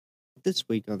This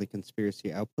week on the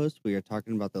Conspiracy Outpost, we are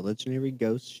talking about the legendary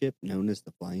ghost ship known as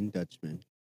the Flying Dutchman,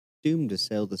 doomed to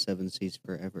sail the seven seas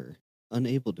forever,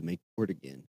 unable to make port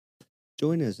again.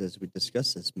 Join us as we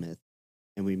discuss this myth,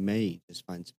 and we may just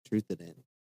find some truth in it.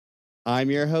 I'm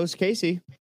your host, Casey.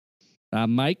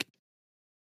 I'm Mike.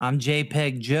 I'm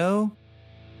JPEG Joe.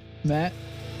 Matt.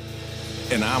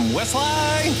 And I'm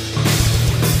Wesley.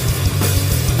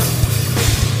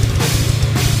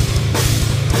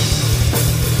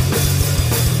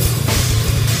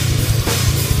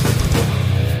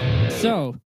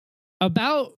 So,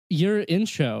 about your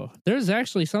intro, there's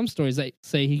actually some stories that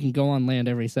say he can go on land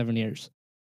every 7 years.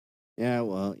 Yeah,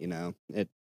 well, yeah.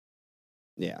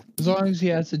 As long as he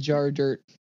has a jar of dirt.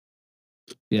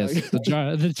 Yes, the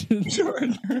jar.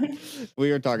 We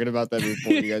were talking about that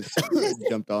before you guys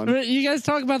jumped on. You guys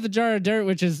talk about the jar of dirt,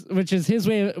 which is his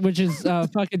way,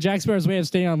 fucking Jack Sparrow's way of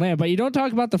staying on land. But you don't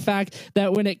talk about the fact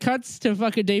that when it cuts to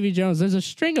fucking Davy Jones, there's a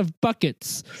string of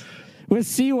buckets with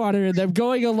seawater in them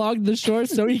going along the shore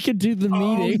so he could do the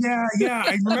meeting. Yeah,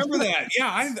 I remember that.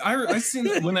 Yeah, I seen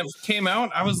it when it came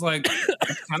out. I was like,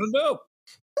 that's kind of dope.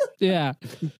 Yeah.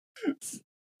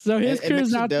 So his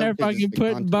crew's out there fucking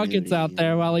putting buckets out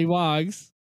there while he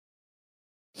walks.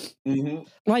 Mm-hmm.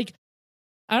 Like,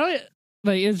 I don't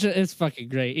like. It's fucking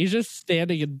great. He's just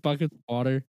standing in buckets of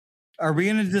water. Are we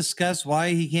going to discuss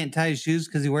why he can't tie his shoes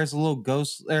because he wears a little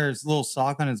ghost or his little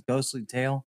sock on his ghostly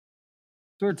tail?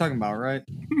 That's what we're talking about, right?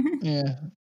 Yeah.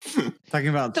 Talking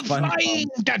about The Flying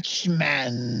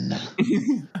Dutchman.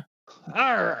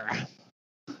 Arr.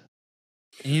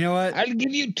 You know what? I'll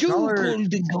give you two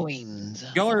golden coins.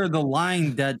 Y'all are the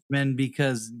lying Dutchman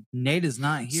because Nate is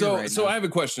not here. So I have a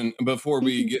question before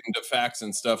we get into facts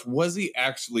and stuff. Was he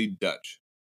actually Dutch?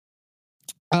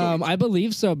 I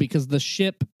believe so because the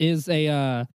ship is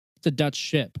it's a Dutch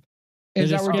ship.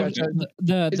 Is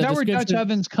that where Dutch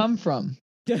ovens come from?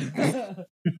 Did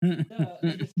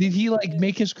he like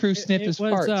make his crew sniff his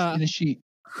farts in a sheet?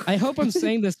 I hope I'm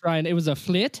saying this right. It was a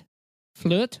flit,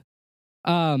 which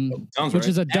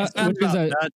is a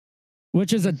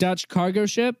Dutch cargo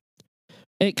ship.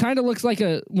 It kind of looks like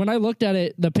when I looked at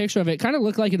it, the picture of it kind of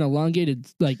looked like an elongated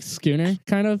like schooner,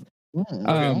 kind of.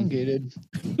 Elongated.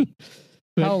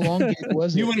 How elongated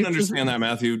was it? You wouldn't understand that,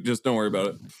 Matthew. Just don't worry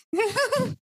about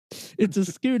it. It's a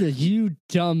schooner, you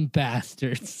dumb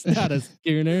bastards. It's not a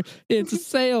schooner. It's a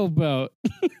sailboat.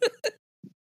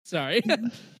 Sorry.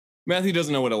 Matthew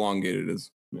doesn't know what elongated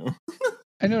is. No.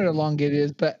 I know what elongated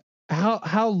is, but how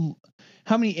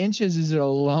many inches is it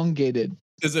elongated?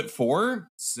 Is it 4,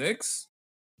 6,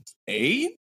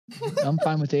 8? I'm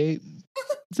fine with 8.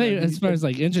 Say as far as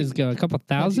like inches go, a couple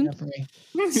thousand. For me.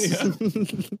 Yeah.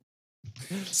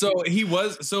 So he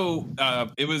was. So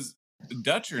it was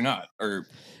Dutch or not? Or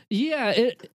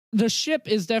yeah, the ship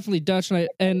is definitely Dutch,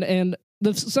 and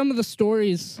some of the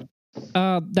stories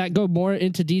that go more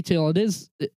into detail. It is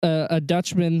a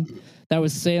Dutchman that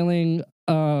was sailing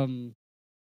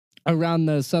around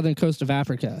the southern coast of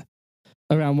Africa,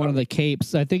 around one of the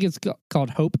capes. I think it's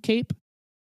called Hope Cape.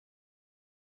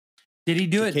 Did he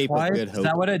do it twice? Is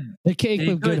that what the Cape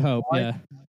of Good Hope? Yeah.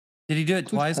 Did he do it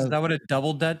twice? Is that what a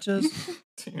double Dutch is?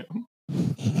 Damn.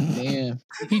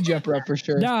 He jumped up for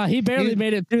sure. Nah, he barely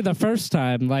made it through the first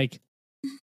time. Like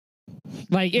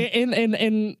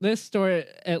in this story,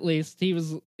 at least, he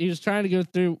was trying to go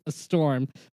through a storm,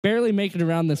 barely making it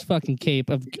around this fucking Cape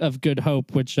of Good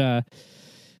Hope, which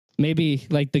maybe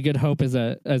like the Good Hope is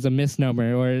a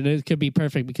misnomer, or it could be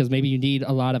perfect because maybe you need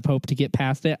a lot of hope to get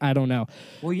past it. I don't know.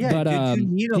 Well, yeah, but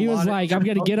he was like, I'm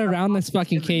gonna get around this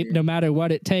fucking Cape no matter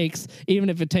what it takes, even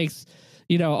if it takes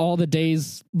all the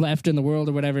days left in the world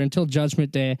or whatever until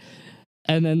Judgment Day.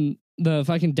 And then the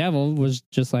fucking devil was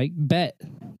just like, bet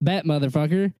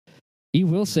motherfucker, you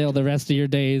will sail the rest of your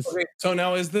days. Okay, so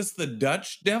now is this the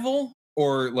Dutch devil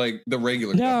or like the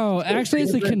regular devil? No, actually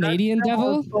it's the Canadian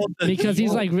devil because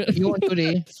he's like he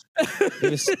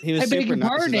was super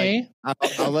nice.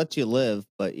 Like, I'll let you live,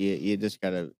 but you just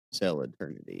gotta sail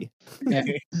eternity. Yeah.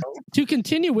 To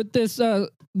continue with this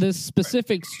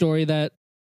specific story that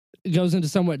goes into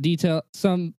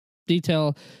some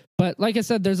detail, but like I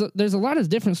said, there's a lot of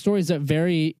different stories that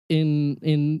vary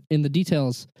in the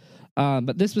details.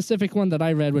 But this specific one that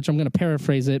I read, which I'm going to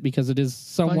paraphrase it because it is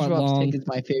somewhat long. Steak is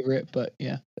my favorite, but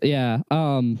yeah. Yeah.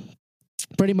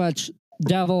 Pretty much,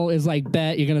 devil is like,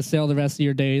 bet you're going to sail the rest of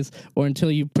your days, or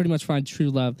until you pretty much find true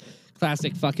love.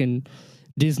 Classic fucking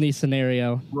Disney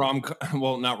scenario.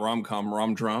 Not rom-com,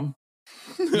 rom-drum.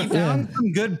 He found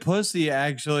some good pussy,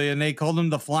 actually, and they called him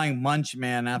the Flying Munch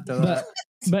Man after that.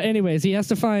 But anyways, he has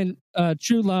to find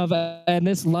true love, and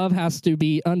this love has to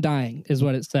be undying, is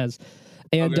what it says.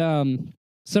 And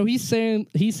So he's sailing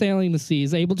the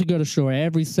seas, able to go to shore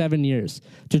every 7 years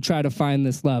to try to find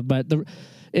this love. But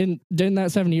during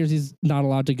that 7 years, he's not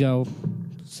allowed to go.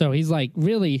 So he's like,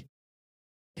 really,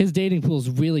 his dating pool is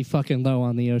really fucking low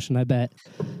on the ocean, I bet.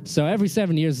 So every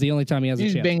 7 years is the only time he has a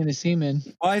chance. He's banging the seamen.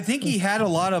 Well, I think he had a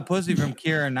lot of pussy from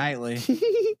Keira Knightley.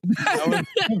 That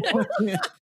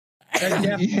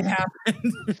definitely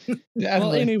happened.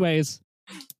 Well, anyways,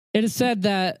 it is said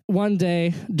that one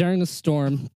day during a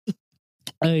storm,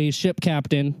 a ship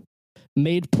captain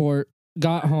made port,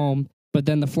 got home, but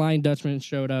then the Flying Dutchman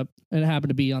showed up, and it happened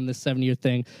to be on this 7-year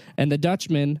thing. And the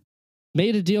Dutchman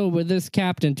made a deal with this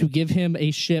captain to give him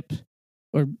a ship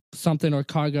or something, or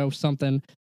cargo, something,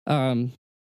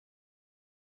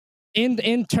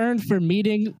 in turn for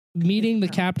meeting the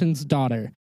captain's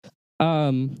daughter.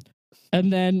 And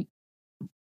then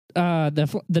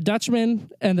the Dutchman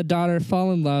and the daughter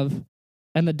fall in love,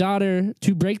 and the daughter,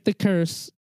 to break the curse,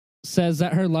 says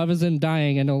that her love isn't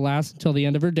dying and it'll last until the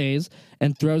end of her days,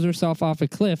 and throws herself off a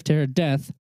cliff to her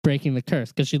death, breaking the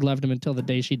curse because she loved him until the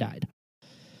day she died.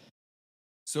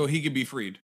 So he could be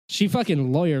freed. She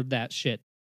fucking lawyered that shit.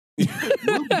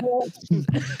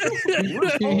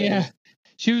 Yeah,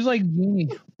 she was like,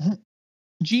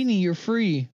 Genie, you're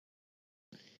free.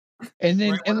 And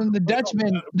then the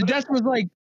Dutchman was like,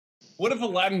 what if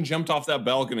Aladdin jumped off that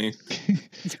balcony?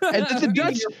 And then the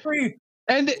Dutch,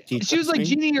 and she was like,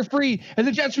 Genie, you're free. And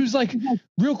the Dutchman was like,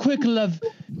 real quick, love,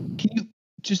 can you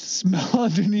just smell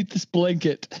underneath this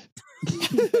blanket?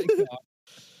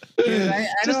 Dude, I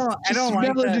don't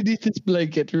like that. Underneath this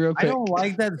blanket, real quick. I don't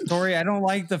like that story. I don't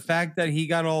like the fact that he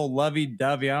got all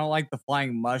lovey-dovey. I don't like the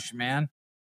flying mush, man.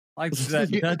 I like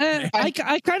that.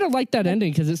 I kind of like that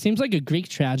ending because it seems like a Greek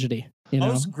tragedy. You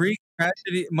know?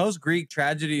 Most Greek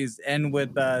tragedies end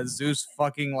with Zeus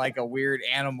fucking like a weird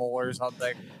animal or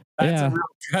something. That's a real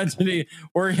tragedy.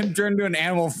 Or him turned into an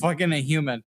animal fucking a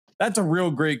human. That's a real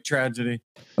Greek tragedy.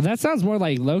 That sounds more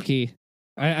like Loki.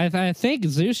 I think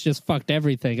Zeus just fucked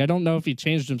everything. I don't know if he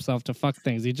changed himself to fuck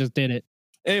things. He just did it.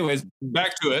 Anyways,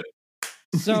 back to it.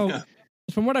 So,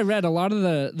 from what I read, a lot of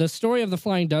the story of the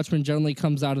Flying Dutchman generally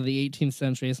comes out of the 18th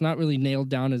century. It's not really nailed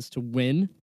down as to when.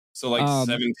 So, like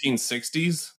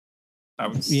 1760s?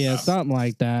 Something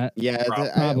like that. Yeah,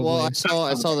 I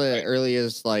saw the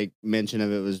earliest like mention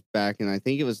of it was back in, I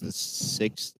think it was the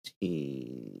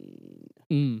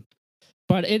 16.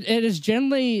 But it is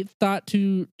generally thought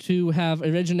to have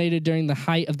originated during the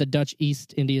height of the Dutch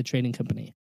East India Trading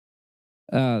Company.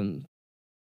 17.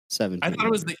 I thought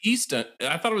it was the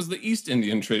East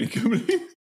Indian Trading Company.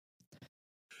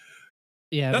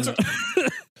 Yeah, that's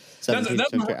 17th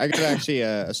century. I got actually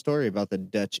a story about the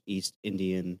Dutch East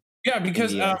Indian. Yeah,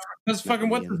 because fucking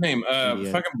what's his name?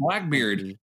 Fucking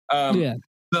Blackbeard.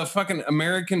 The fucking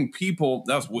American people.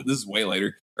 This is way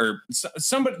later. Or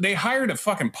somebody, they hired a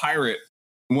fucking pirate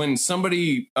when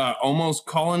somebody almost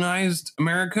colonized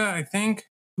America. I think,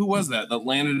 who was that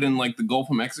landed in like the Gulf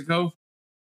of Mexico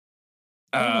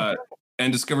and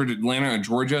discovered Atlanta and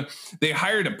Georgia? They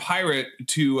hired a pirate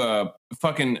to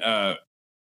fucking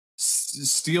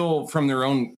steal from their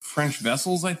own French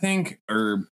vessels, I think,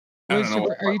 or I don't know.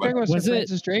 Are you talking about Sir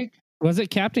Francis Drake? Was it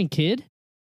Captain Kidd?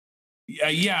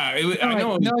 Yeah. I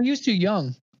know. No, he was too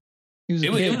young. He was a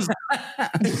kid.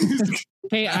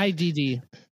 Kidd.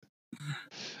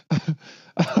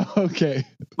 Okay.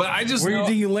 But I just where do you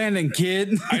think you landing,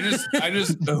 kid? I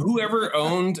just whoever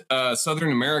owned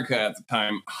Southern America at the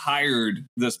time hired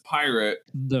this pirate.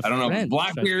 I don't know,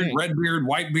 Blackbeard, Redbeard,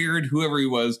 Whitebeard, whoever he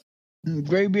was.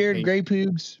 Gray beard, gray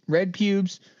pubes, red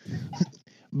pubes,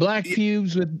 black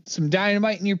pubes with some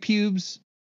dynamite in your pubes.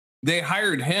 They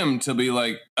hired him to be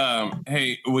like,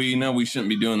 hey, we know we shouldn't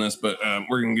be doing this, but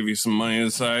we're gonna give you some money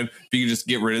aside. If you could just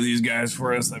get rid of these guys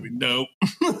for us, that'd be dope.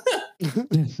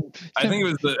 I think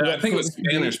it was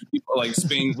Spanish people, like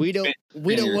Spain. We don't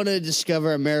want to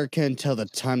discover America until the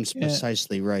time's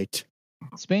precisely right.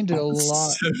 Spain did a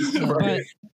lot. Right.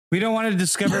 We don't want to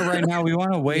discover it right now. We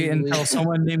want to wait until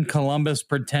someone named Columbus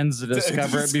pretends to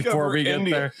discover it before we get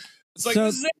there. It's like,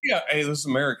 this is India. Hey, this is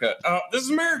America. This is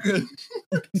America.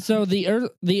 So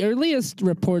the earliest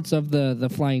reports of the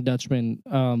Flying Dutchman,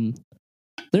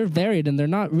 they're varied and they're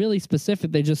not really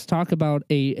specific. They just talk about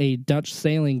a Dutch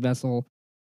sailing vessel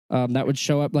that would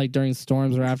show up like during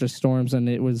storms or after storms, and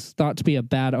it was thought to be a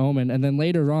bad omen. And then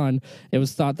later on, it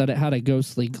was thought that it had a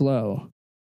ghostly glow.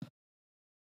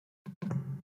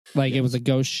 Like it was a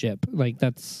ghost ship. Like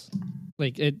that's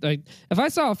like it. Like if I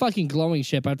saw a fucking glowing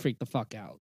ship, I'd freak the fuck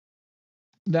out.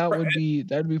 That'd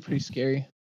be pretty scary.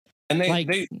 And they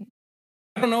I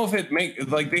don't know if it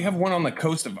they have one on the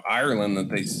coast of Ireland that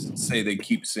they say they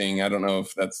keep seeing. I don't know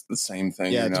if that's the same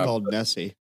thing. Yeah, or it's not, called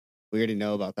Nessie. We already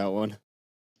know about that one.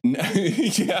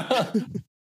 Yeah.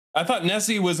 I thought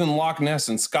Nessie was in Loch Ness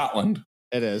in Scotland.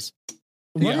 It is.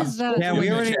 What is that? Yeah, we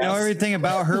already know everything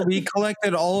about her. We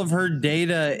collected all of her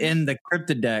data in the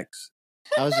Cryptodex.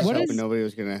 I was just hoping nobody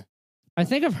was gonna. I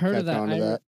think I've heard of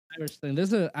that Irish thing.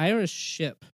 There's an Irish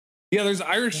ship. Yeah, there's an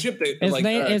Irish ship that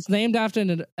it's named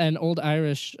after an old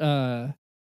Irish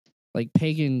like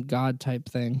pagan god type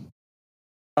thing.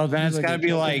 Oh, then it's got to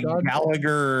be like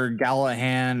Gallagher or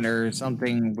Gallahan or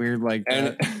something weird like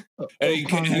that.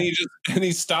 And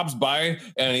he stops by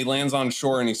and he lands on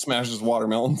shore and he smashes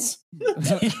watermelons.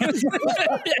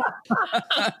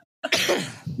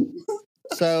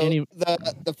 So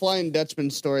the Flying Dutchman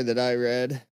story that I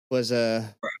read was the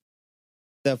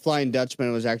Flying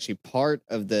Dutchman was actually part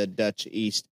of the Dutch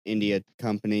East India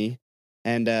Company,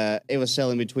 and it was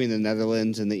sailing between the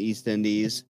Netherlands and the East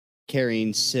Indies,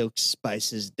 carrying silks,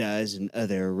 spices, dyes, and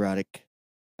other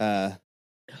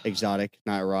exotic,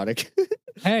 not erotic.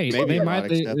 Hey, maybe they might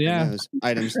be, stuff,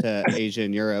 items to Asia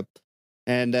and Europe.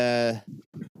 And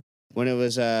when it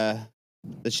was the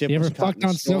ship you was ever caught fucked in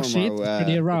on a storm silk sheets?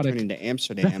 Pretty erotic. returning to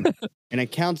Amsterdam, and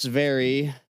accounts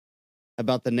vary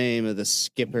about the name of the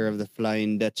skipper of the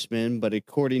Flying Dutchman, but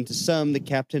according to some, the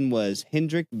captain was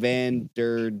Hendrik van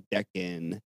der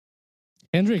Decken.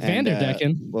 Hendrik van der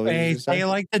Decken. Hey, they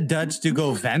like the Dutch to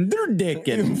go Van der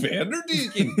Decken. Van der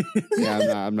Decken.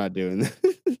 Yeah, I'm not doing that.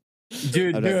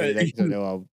 Dude, do it. Van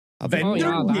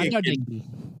der Decken.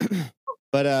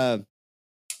 But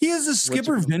he is a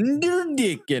skipper Van der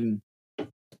Decken.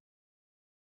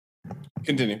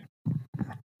 Continue.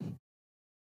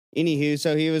 Anywho,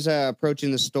 so he was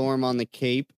approaching the storm on the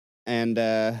Cape, and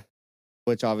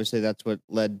which obviously that's what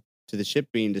led to the ship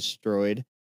being destroyed.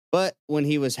 But when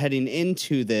he was heading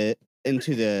into the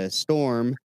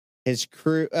storm, his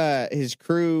crew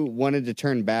wanted to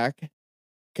turn back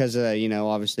because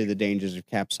obviously the dangers of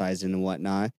capsizing and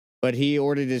whatnot. But he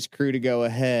ordered his crew to go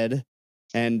ahead,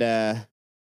 and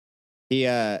he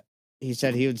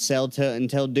said he would sail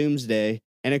until doomsday.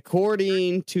 And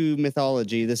according to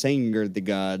mythology, this angered the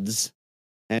gods,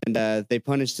 and they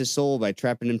punished his soul by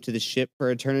trapping him to the ship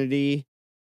for eternity,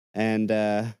 and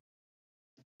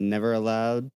never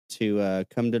allowed to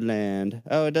come to land.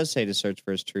 Oh, it does say to search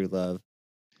for his true love.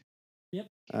 Yep.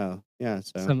 Oh, yeah.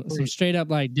 So some straight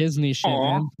up like Disney shit,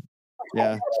 man.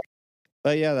 Yeah.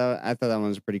 But yeah, I thought that one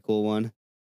was a pretty cool one.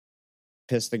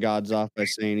 Pissed the gods off by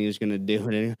saying he was going to do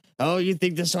it. Oh, you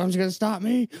think the storm's going to stop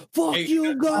me? Fuck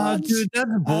you, gods! Dude, that's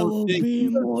I will be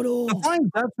immortal. The Flying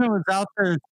Dutchman was out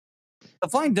there. The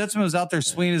Flying Dutchman was out there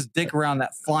swinging his dick around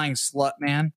that flying slut,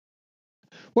 man.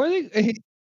 Where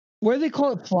they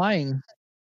call it flying?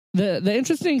 The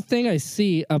interesting thing I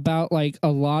see about like a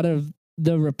lot of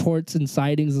the reports and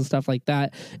sightings and stuff like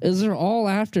that is they're all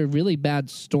after really bad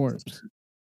storms.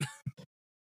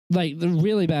 Like the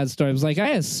really bad storms. Like I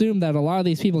assume that a lot of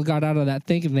these people got out of that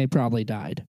thinking they probably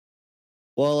died.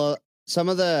 Well, some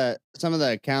of the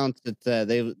accounts that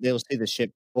they'll see the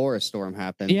ship before a storm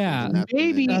happens. Yeah,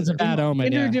 maybe that's a bad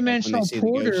omen.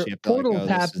 Interdimensional portals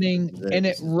happening, and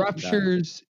it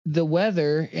ruptures the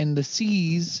weather and the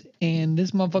seas, and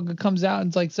this motherfucker comes out and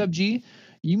it's like, "Sub G,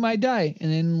 you might die," and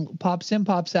then pops in,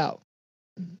 pops out.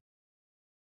 And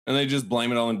they just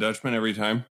blame it all on Dutchman every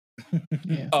time.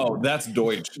 Yeah. Oh, that's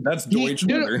Deutsch. That's Deutsch.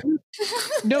 No,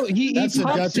 that's the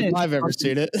Dutch if I've ever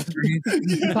seen it.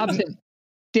 He pops in.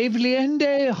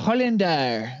 Devliende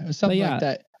Hollander or something like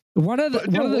that.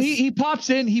 He pops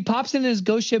in his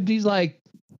ghost ship and he's like,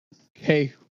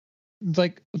 "Hey," it's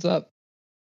like, "What's up?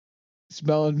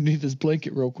 Smell underneath this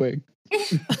blanket real quick."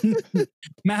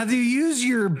 Matthew, use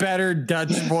your better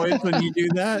Dutch voice when you do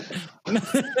that.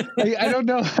 I don't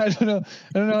know how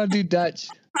to do Dutch.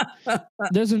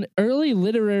 There's an early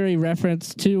literary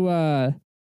reference to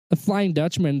the Flying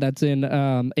Dutchman that's in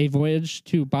A Voyage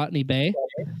to Botany Bay.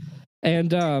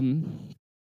 And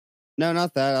no,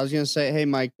 not that. I was gonna say, hey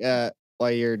Mike,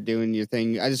 while you're doing your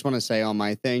thing, I just want to say on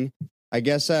my thing. I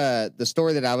guess the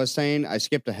story that I was saying, I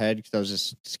skipped ahead because I was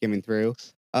just skimming through.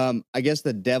 I guess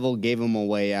the devil gave him a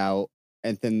way out,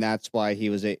 and then that's why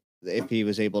if he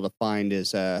was able to find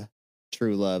his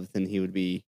true love, then he would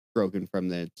be broken from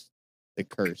the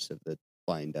curse of the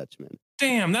Flying Dutchman.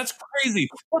 Damn, that's crazy.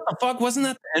 What the fuck? Wasn't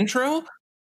that the intro?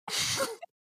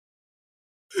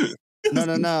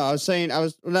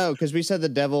 No. Because we said the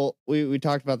devil. We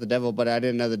talked about the devil, but I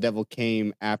didn't know the devil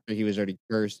came after he was already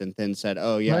cursed, and then said,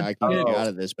 "Oh yeah, I can get you out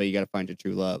of this, but you got to find your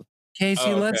true love."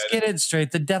 Casey, let's get it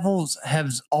straight. The devils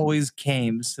have always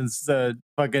came since the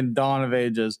fucking dawn of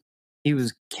ages. He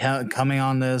was coming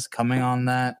on this, coming on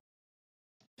that.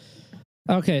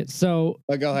 Okay, so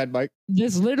go ahead, Mike.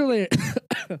 This literally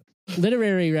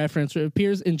literary reference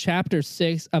appears in Chapter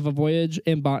 6 of A Voyage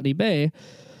in Botany Bay,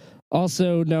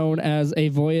 also known as A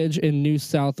Voyage in New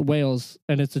South Wales,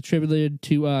 and it's attributed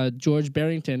to George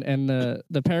Barrington. And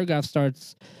the paragraph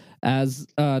starts as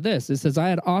this. It says, I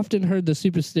had often heard the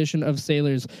superstition of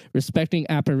sailors respecting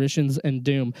apparitions and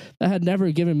doom. I had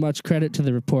never given much credit to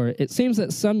the report. It seems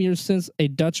that some years since, a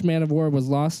Dutch man of war was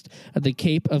lost at the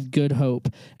Cape of Good Hope,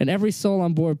 and every soul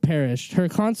on board perished. Her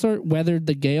consort weathered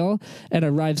the gale and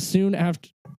arrived soon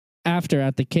after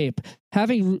at the Cape.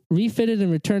 Having refitted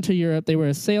and returned to Europe, they were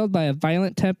assailed by a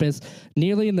violent tempest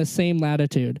nearly in the same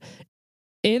latitude.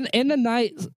 In the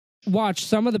night watch,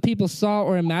 some of the people saw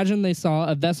or imagined they saw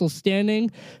a vessel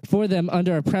standing for them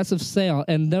under a press of sail,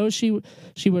 and though she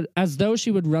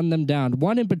would run them down.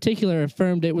 One in particular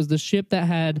affirmed it was the ship that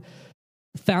had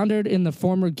foundered in the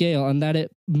former gale, and that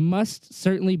it must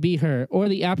certainly be her, or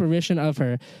the apparition of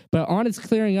her. But on its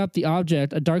clearing up the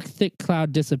object, a dark thick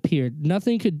cloud disappeared.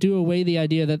 Nothing could do away the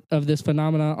idea of this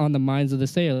phenomena on the minds of the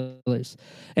sailors,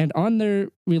 and on their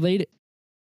relating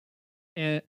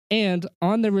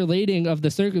of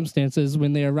the circumstances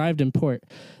when they arrived in port.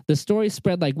 The story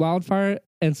spread like wildfire,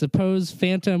 and the supposed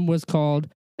phantom was called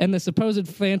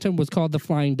the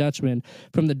Flying Dutchman.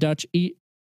 From the Dutch,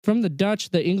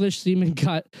 the English seamen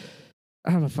got...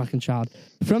 I'm a fucking child.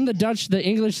 From the Dutch, the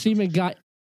English seamen got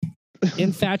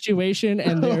infatuation,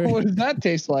 and what does that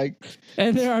taste like?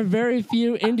 And there are very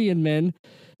few Indian men,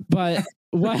 but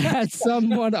what has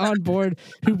someone on board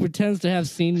who pretends to have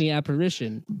seen the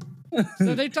apparition?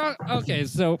 So they talk. Okay,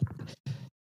 so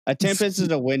a tempest is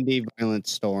a windy, violent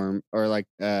storm, or like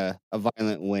a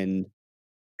violent wind.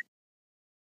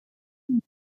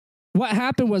 What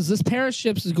happened was this pair of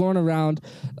ships is going around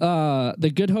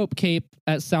the Good Hope Cape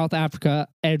at South Africa,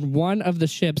 and one of the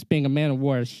ships, being a man of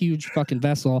war, a huge fucking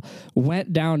vessel,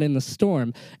 went down in the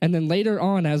storm. And then later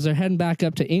on, as they're heading back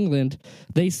up to England,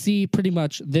 they see pretty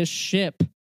much this ship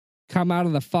come out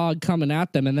of the fog coming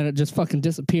at them, and then it just fucking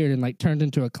disappeared and like turned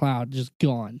into a cloud, just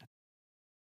gone.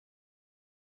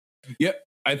 Yep,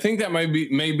 I think that might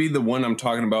be the one I'm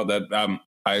talking about that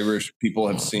Irish people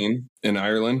have seen in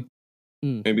Ireland.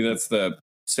 Maybe that's the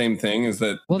same thing. Is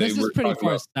that well? This is pretty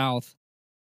far south.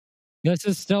 This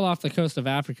is still off the coast of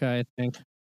Africa, I think.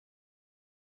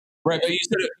 Right, but you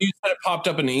said it popped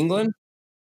up in England.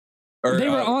 Or, they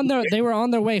were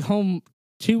on their way home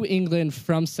to England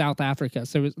from South Africa,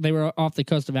 so they were off the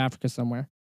coast of Africa somewhere.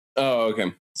 Oh,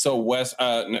 okay. So West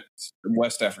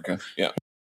Africa, yeah.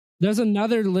 There's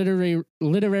another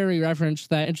literary reference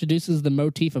that introduces the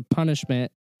motif of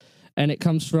punishment, and it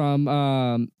comes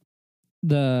from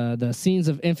the Scenes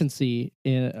of Infancy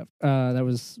that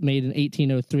was made in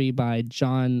 1803 by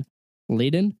John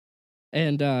Leyden,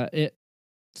 and it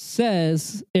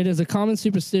says it is a common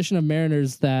superstition of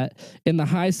mariners that in the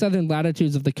high southern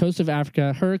latitudes of the coast of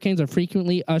Africa, hurricanes are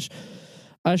frequently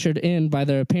ushered in by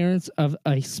the appearance of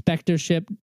a specter ship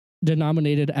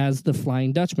denominated as the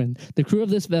Flying Dutchman. The crew of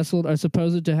this vessel are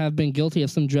supposed to have been guilty of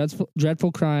some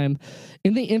dreadful crime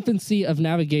in the infancy of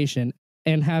navigation,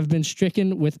 and have been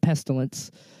stricken with pestilence,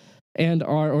 and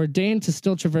are ordained to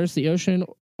still traverse the ocean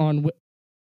on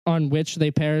which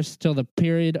they perish till the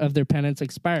period of their penance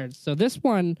expired. So this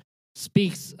one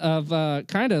speaks of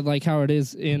kind of like how it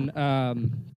is in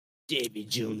Davy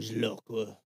Jones'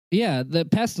 Locker. Yeah, the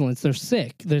pestilence. They're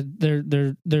sick.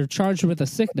 They're charged with a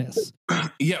sickness.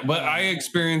 Yeah, but I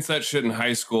experienced that shit in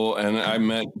high school, and I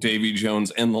met Davy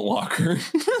Jones in the locker.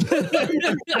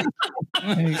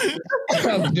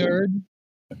 Nerd.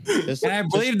 And I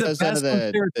believe the pestilence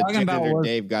they were talking about was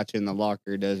Dave got you in the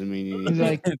locker doesn't mean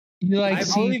you like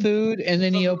seafood, and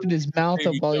then he opened his mouth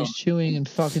up while he's chewing and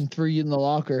fucking threw you in the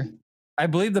locker. I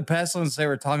believe the pestilence they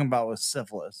were talking about was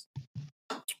syphilis.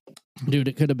 Dude,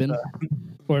 it could have been.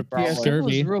 Or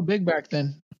scurvy. It was real big back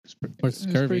then. Or scurvy.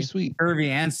 It was pretty sweet. Scurvy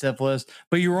and syphilis.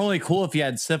 But you were only cool if you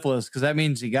had syphilis, because that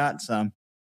means you got some.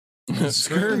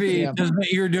 Scurvy doesn't mean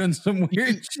you were doing some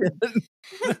weird shit.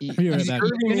 You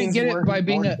didn't get it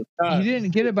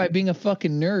by being a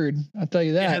fucking nerd. I'll tell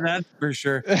you that. Yeah, that's for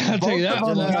sure. I'll tell you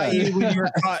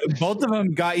that. Both of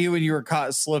them got you when you were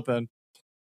caught slipping.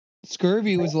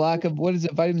 Scurvy was lack of, what is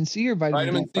it, vitamin C or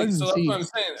vitamin C? So that's what I'm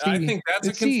saying. I think that's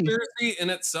a conspiracy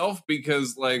in itself,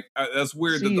 because like that's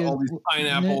weird that all these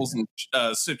pineapples and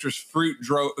citrus fruit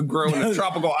grow in a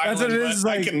tropical island. That's what it is.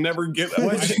 I can never get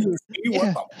what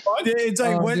the fuck? It's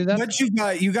like what you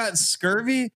got? You got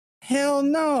scurvy? Hell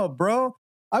no, bro.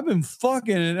 I've been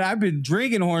fucking and I've been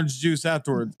drinking orange juice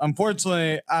afterwards.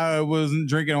 Unfortunately, I wasn't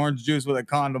drinking orange juice with a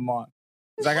condom on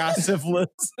because I got syphilis.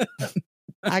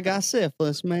 I got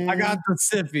syphilis, man. I got the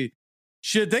siffy.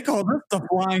 Shit, they call this the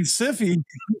flying siffy.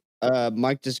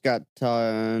 Mike just got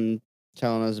telling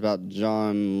us about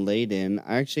John Leyden.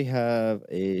 I actually have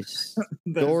a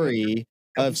story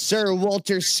of Sir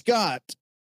Walter Scott.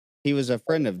 He was a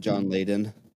friend of John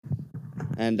Leyden,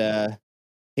 and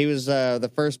he was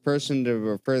the first person to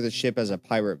refer to the ship as a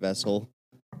pirate vessel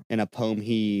in a poem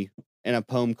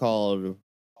called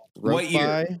What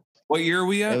year? What year are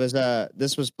we at? It was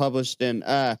this was published in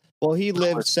he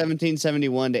lived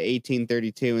 1771 to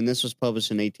 1832, and this was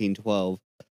published in 1812.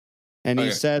 And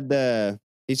he said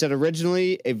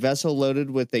originally a vessel loaded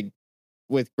with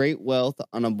great wealth,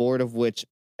 on a board of which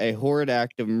a horrid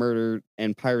act of murder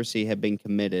and piracy had been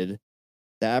committed.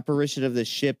 The apparition of the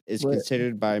ship is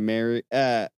considered by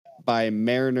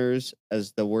mariners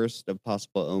as the worst of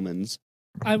possible omens.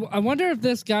 I wonder if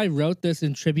this guy wrote this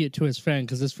in tribute to his friend,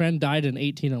 because his friend died in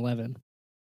 1811.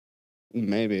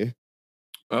 Maybe.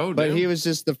 Oh, but damn. He was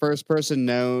just the first person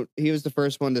he was the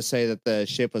first one to say that the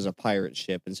ship was a pirate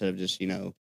ship instead of just,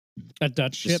 a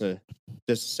Dutch ship.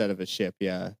 Just instead of a ship,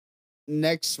 yeah.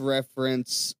 Next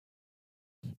reference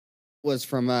was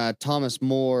from Thomas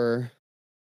More.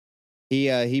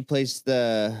 He placed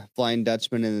the Flying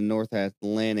Dutchman in the North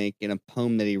Atlantic in a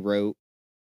poem that he wrote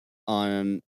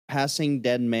on passing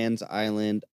Dead Man's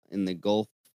Island in the Gulf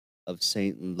of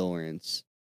St. Lawrence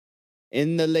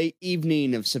in the late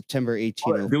evening of September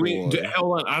 1804.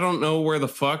 Hold on, I don't know where the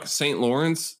fuck St.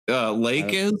 Lawrence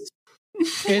Lake is.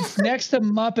 It's next to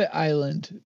Muppet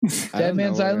Island. Dead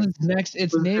Man's Island is next.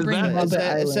 It's neighboring Muppet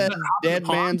Island. It said Dead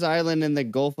Man's Island in the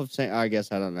Gulf of St. I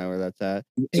guess I don't know where that's at.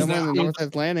 Somewhere in the North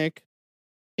Atlantic.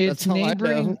 It's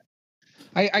neighboring.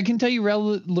 I can tell you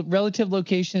relative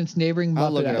location. It's neighboring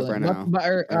Muppet Island.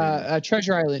 Right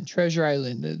Treasure Island. Treasure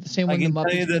Island. The same one. I can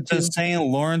tell you that the St.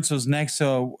 Lawrence was next to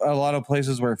a lot of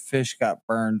places where fish got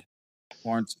burned.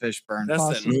 Lawrence fish burned. That's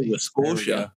possibly. That Nova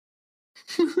Scotia.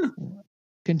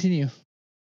 Continue.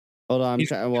 Hold on.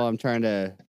 I'm trying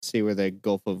to see where the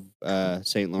Gulf of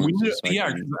St. Lawrence is.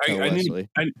 I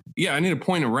need a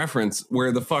point of reference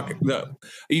where the fuck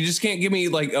you just can't give me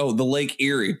the Lake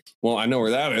Erie. Well, I know where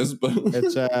that is, but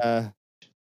it's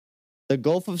the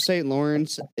Gulf of St.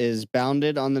 Lawrence is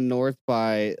bounded on the north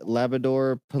by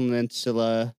Labrador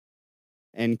Peninsula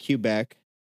and Quebec,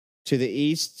 to the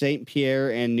east St.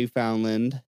 Pierre and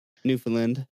Newfoundland.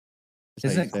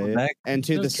 Is that Quebec? And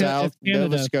to the south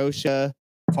Nova Scotia.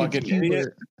 Fucking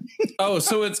idiot. Oh,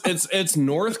 so it's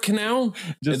North Canal?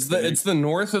 It's the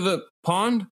north of the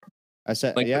pond? I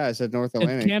said I said North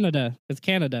Atlantic. It's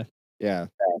Canada. Yeah.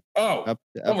 Oh, up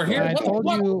over here. I told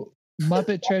you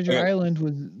Muppet Treasure Island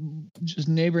was just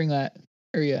neighboring that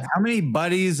area. How many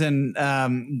buddies and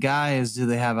guys do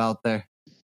they have out there?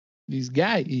 These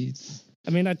guys.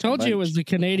 I mean, I told you it was the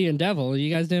Canadian devil.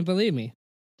 You guys didn't believe me.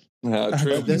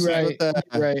 True.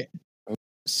 Right.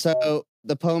 So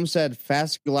the poem said,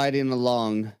 fast gliding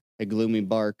along a gloomy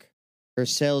bark, her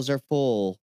sails are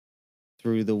full,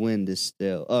 though the wind is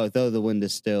still,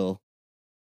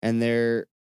 and there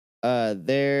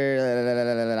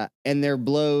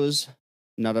blows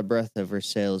not a breath of her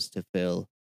sails to fill.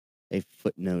 A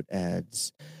footnote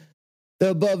adds,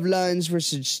 the above lines were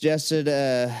suggested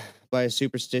by a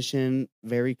superstition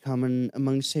very common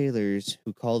among sailors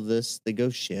who called this the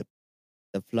ghost ship,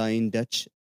 the Flying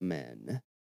Dutchman.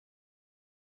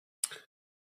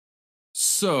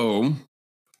 So,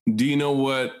 do you know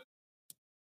what?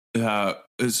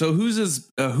 So who's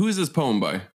this poem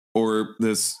by, or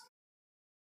this?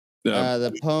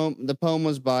 The poem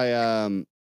was by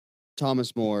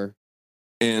Thomas More.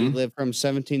 And he lived from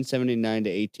 1779 to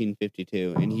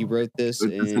 1852, and he wrote this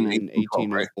in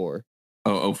 1804. Right?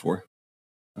 Oh, 04.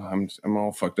 I'm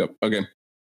all fucked up. Okay.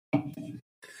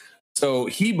 So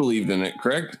he believed in it,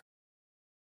 correct?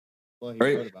 Well, he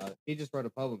wrote about it. He just wrote a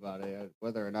poem about it.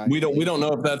 Whether or not we don't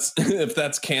know if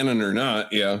that's canon or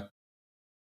not. Yeah.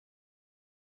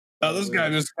 Oh, this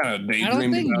guy just kind of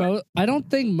daydreamed. I don't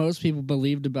think most people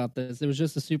believed about this. It was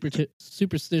just a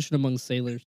superstition among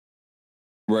sailors.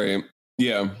 Right.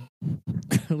 Yeah.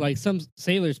 Like some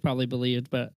sailors probably believed,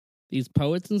 but these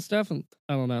poets and stuff,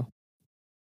 I don't know.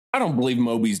 I don't believe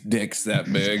Moby's dick's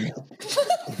that big.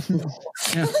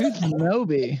 Who's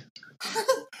Moby?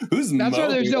 Who's That's Moby? why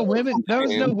there's no women. There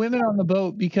was no women on the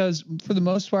boat because, for the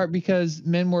most part, because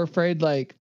men were afraid,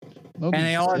 like, Moby's, and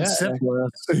they all had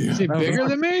syphilis. Is he bigger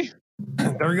than me?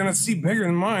 They're gonna see bigger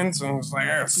than mine, so it's like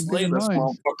I slay this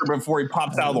motherfucker before he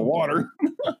pops out of the water.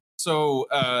 So,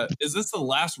 is this the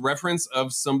last reference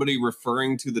of somebody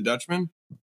referring to the Dutchman?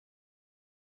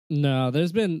 No,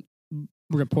 there's been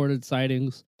reported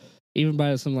sightings, even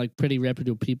by some like pretty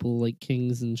reputable people, like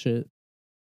kings and shit.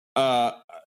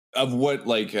 Of what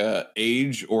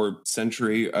age or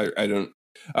century? I don't.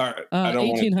 All right, I don't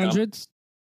 1800s.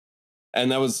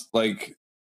 And that was like,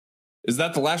 is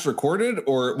that the last recorded,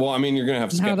 or well, I mean, you're gonna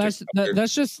have skeptics. No,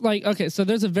 that's just like, okay. So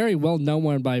there's a very well known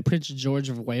one by Prince George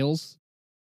of Wales.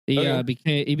 He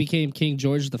became King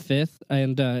George V,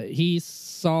 and he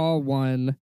saw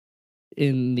one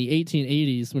in the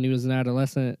 1880s when he was an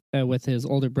adolescent with his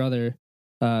older brother,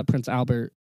 Prince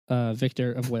Albert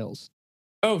Victor of Wales.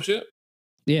 Oh shit!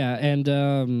 Yeah,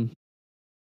 and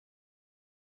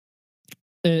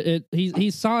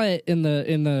he saw it in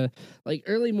the like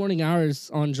early morning hours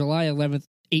on July 11th,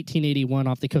 1881,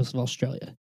 off the coast of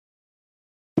Australia.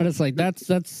 But it's like that's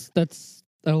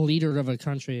a leader of a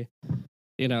country,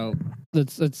 you know.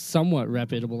 It's somewhat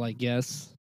reputable, I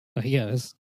guess. I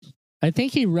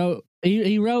think he wrote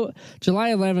July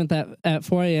 11th at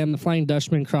 4 a.m. the Flying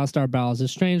Dutchman crossed our bows, a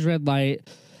strange red light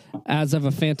as of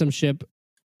a phantom ship,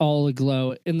 all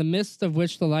aglow, in the midst of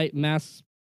which the light mass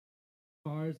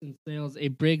spars and sails, a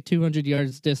brig 200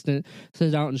 yards distant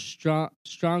stood out in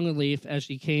strong relief as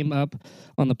she came up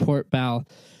on the port bow,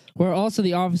 where also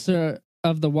the officer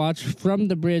of the watch from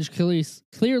the bridge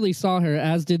clearly saw her,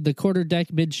 as did the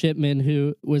quarterdeck midshipman,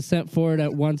 who was sent forward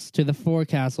at once to the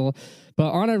forecastle.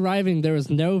 But on arriving, there was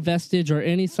no vestige or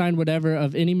any sign whatever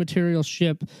of any material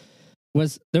ship.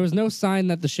 There was no sign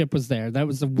that the ship was there. That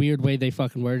was a weird way they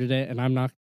fucking worded it, and I'm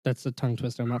not. That's a tongue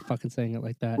twister. I'm not fucking saying it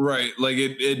like that. Right, like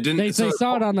it didn't. They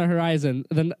saw it on the horizon.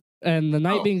 And the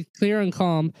night being clear and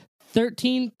calm,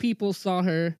 13 people saw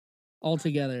her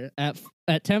altogether. At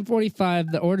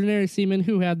 10:45, the ordinary seaman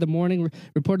who had the morning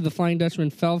reported the Flying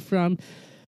Dutchman fell from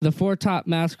the foretop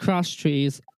mast cross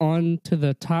trees onto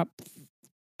the top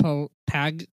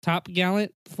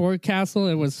gallant forecastle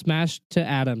and was smashed to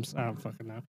atoms. I don't fucking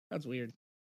know. That's weird.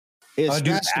 It's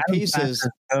smashed to pieces.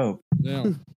 Oh,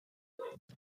 Yeah.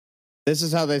 This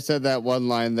is how they said that one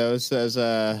line though. It says,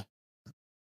 where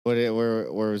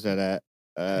was that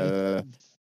at?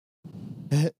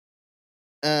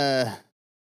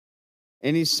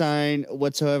 Any sign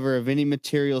whatsoever of any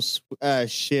material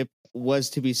ship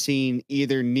was to be seen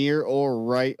either near or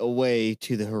right away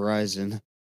to the horizon.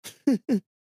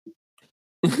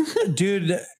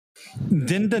 Dude,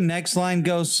 didn't the next line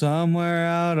go somewhere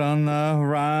out on the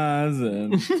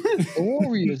horizon?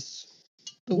 Warriors.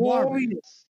 The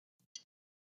Warriors.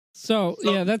 So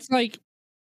yeah, that's like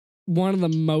one of the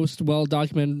most well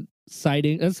documented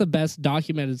sighting. That's the best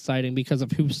documented sighting because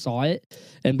of who saw it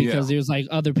and because there's like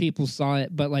other people saw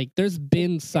it. But like there's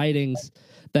been sightings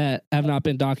that have not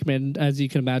been documented, as you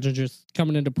can imagine, just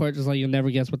coming into port, just like you'll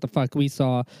never guess what the fuck we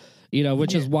saw, you know,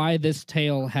 which is why this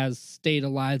tale has stayed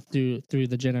alive through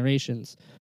the generations.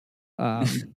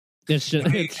 It's just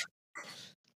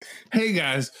Hey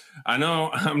guys, I know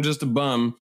I'm just a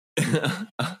bum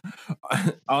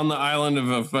on the island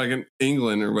of fucking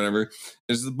England or whatever.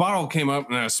 As the bottle came up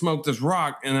and I smoked this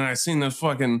rock, and then I seen this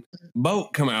fucking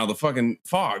boat come out of the fucking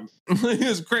fog. It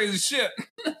was crazy shit.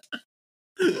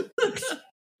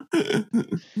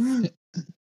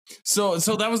 So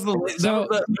that was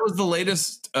the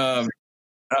latest.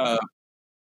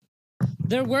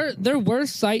 There were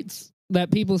sites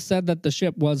that people said that the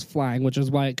ship was flying, which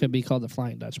is why it could be called the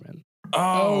Flying Dutchman.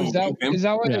 Oh, is that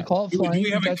why they call it Flying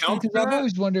Dutchman? Because I've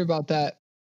always wondered about that.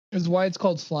 Is why it's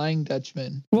called Flying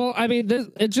Dutchman. Well, I mean,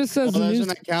 it just says there's an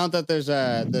account that there's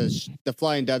the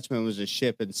Flying Dutchman was a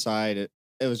ship inside it.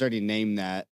 It was already named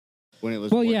that when it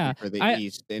was for the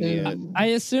East India. I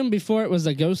assume before it was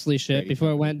a ghostly ship,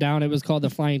 before it went down, it was called the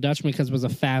Flying Dutchman because it was a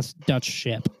fast Dutch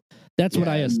ship. That's what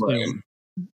I assumed. Right.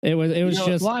 It was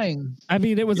just flying. I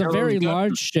mean, it was a very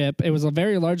large ship. It was a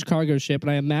very large cargo ship,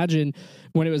 and I imagine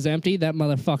when it was empty, that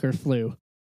motherfucker flew.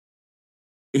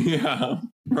 Yeah,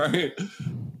 right.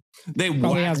 They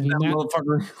probably has that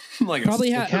motherfucker like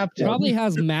probably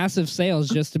has massive sails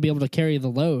just to be able to carry the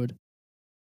load.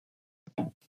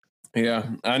 Yeah,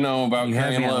 I know about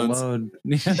carrying loads.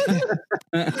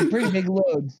 Pretty big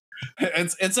load.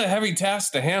 It's a heavy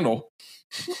task to handle.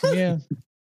 Yeah.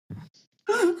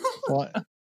 What?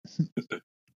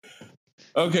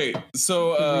 Okay,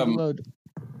 so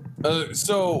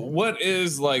so what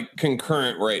is like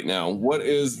concurrent right now? What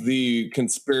is the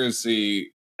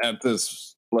conspiracy at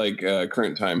this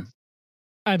current time?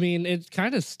 I mean, it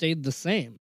kind of stayed the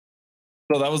same.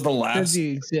 So that was the last. Does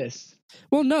he exist?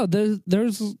 Well, no,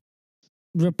 there's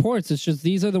reports. It's just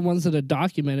these are the ones that are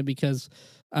documented because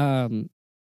these are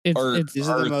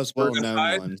the most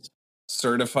well-known ones.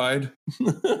 Certified.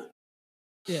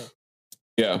 Yeah.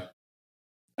 Yeah.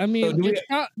 I mean,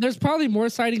 there's probably more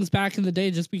sightings back in the day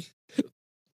just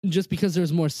because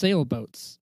there's more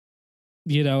sailboats.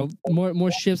 You know,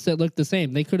 more ships that look the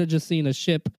same. They could have just seen a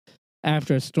ship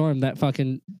after a storm that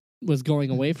fucking was going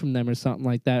away from them or something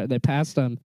like that. They passed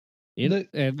them,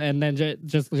 and then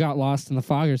just got lost in the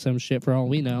fog or some shit. For all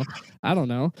we know, I don't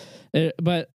know,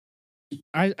 but.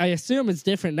 I assume it's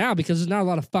different now because there's not a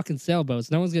lot of fucking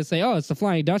sailboats. No one's gonna say, "Oh, it's the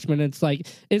Flying Dutchman." It's like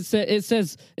it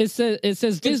says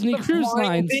Disney Cruise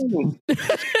Lines.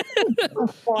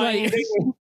 Like,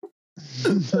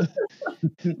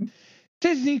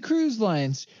 Disney Cruise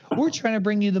Lines. We're trying to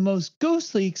bring you the most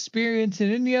ghostly experience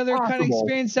and any other kind of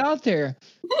experience out there.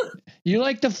 You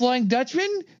like the Flying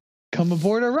Dutchman? Come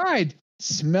aboard a ride.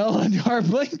 Smell under our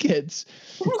blankets.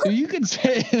 So you can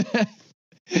say.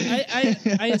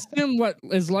 I assume what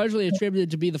is largely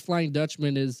attributed to be the Flying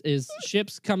Dutchman is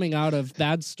ships coming out of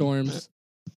bad storms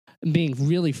and being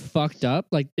really fucked up.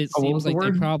 Like it seems like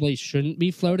they probably shouldn't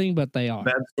be floating, but they are.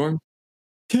 Bad storm?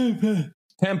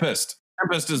 Tempest.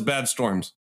 Tempest is bad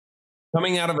storms.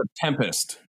 Coming out of a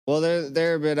tempest. Well,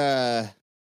 there have been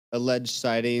alleged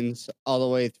sightings all the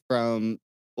way from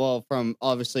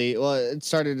obviously, it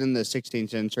started in the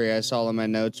 16th century. I saw in my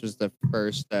notes was the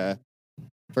first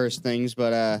things,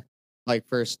 but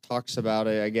first talks about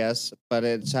it, I guess. But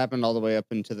it's happened all the way up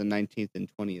into the 19th and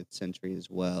 20th century as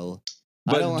well.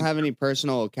 But I don't have any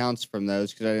personal accounts from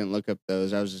those because I didn't look up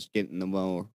those. I was just getting the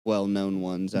more well-known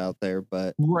ones out there.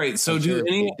 But right, so if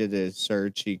you did a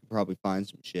search, you could probably find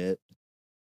some shit.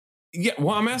 Yeah,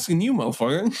 well, I'm asking you,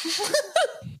 motherfucker.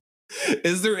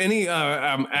 Is there any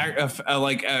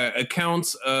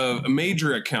accounts of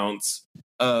major accounts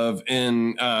of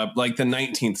in like the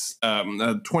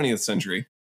 20th century?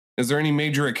 Is there any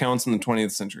major accounts in the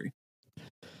 20th century?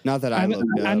 Not that I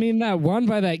looked up. I mean, that one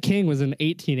by that king was in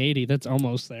 1880. That's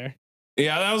almost there.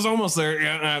 Yeah, that was almost there.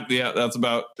 Yeah, that's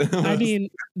about. I mean,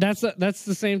 that's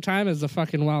the same time as the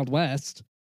fucking Wild West,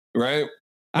 right?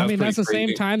 I mean, that's the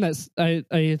same time that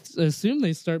I assume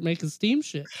they start making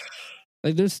steamships.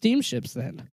 Like, there's steamships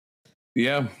then.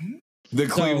 Yeah. The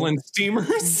Cleveland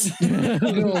Steamers.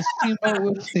 Little steamboat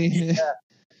with the.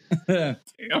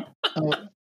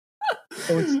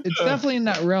 So it's definitely in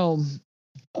that realm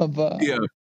of.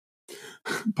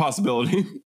 Possibility.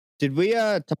 Did we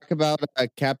talk about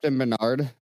Captain Bernard?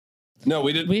 No,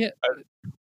 we didn't.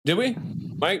 Did we,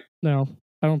 Mike? No,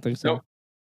 I don't think so. Nope.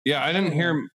 Yeah, I didn't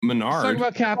hear Menard. Let's talk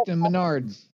about Captain Bernard.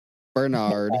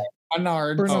 Bernard.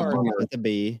 With a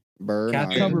B. Bernard.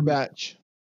 Cumberbatch.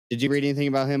 Did you read anything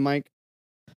about him, Mike?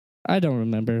 I don't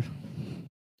remember.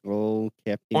 Oh,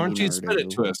 Captain. Why don't you spit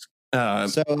it to us?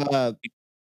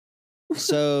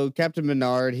 So Captain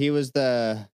Bernard, he's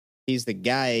the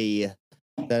guy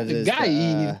that is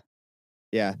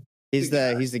he's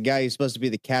the guy who's supposed to be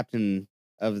the captain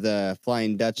of the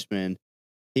Flying Dutchman.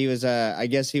 He was I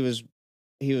guess he was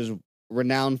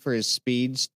renowned for his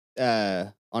speeds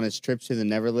on his trips to the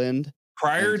Neverland.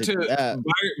 Prior to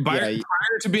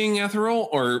being ethereal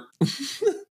or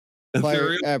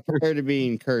prior to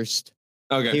being cursed.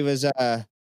 Okay. He was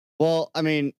well, I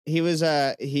mean, he was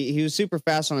super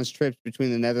fast on his trips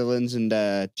between the Netherlands and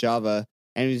Java,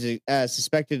 and he was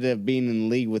suspected of being in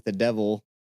league with the devil.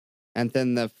 And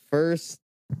then the first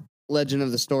legend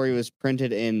of the story was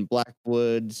printed in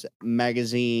Blackwood's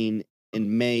magazine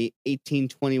in May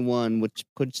 1821, which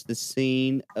puts the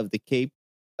scene of the Cape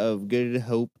of Good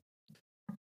Hope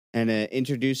and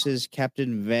introduces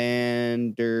Captain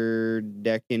Van der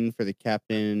Decken for the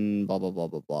captain, blah, blah, blah,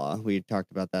 blah, blah. We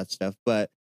talked about that stuff, but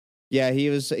yeah,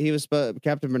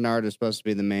 Captain Bernard is supposed to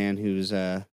be the man who's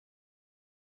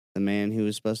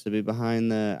supposed to be behind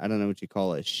the, I don't know what you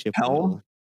call it, ship wheel.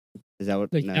 Is that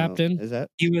what the captain? Is that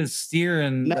he was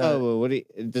steering? No,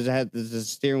 does the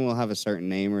steering wheel have a certain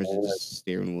name, or is it just a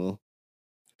steering wheel?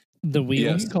 The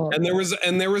wheel. Yes. And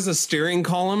there was a steering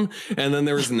column, and then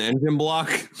there was an engine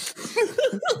block.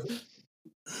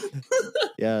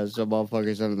 Yeah, some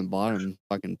motherfuckers on the bottom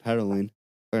fucking pedaling,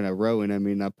 or rowing. I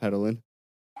mean, not pedaling.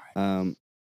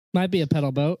 Might be a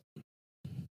pedal boat.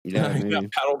 Yeah, maybe.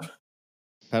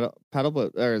 Pedal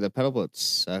boat, or the pedal boats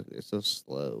suck. They're so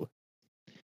slow.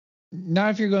 Not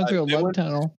if you're going through a lug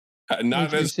tunnel.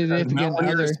 Not when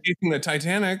you're escaping the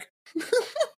Titanic.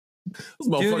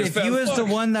 Dude, if he was the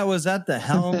one that was at the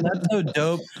helm, that's so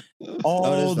dope.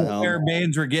 All the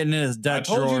airbanes were getting in his Dutch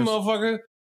drawers. I told you, motherfucker.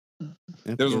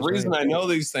 There's a reason I know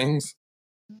these things,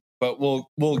 but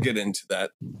we'll get into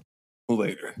that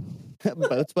later.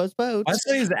 Boats. Wesley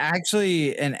is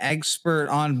actually an expert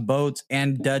on boats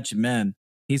and Dutch men.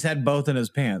 He's had both in his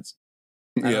pants.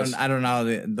 Yes. I don't know how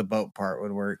the boat part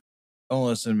would work. Don't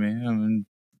listen to me. I mean,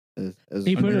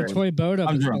 he put a toy boat up.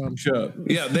 I'm drunk. Shut up.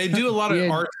 Yeah, they do a lot of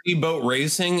RC boat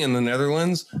racing in the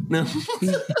Netherlands. No,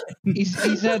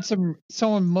 he's had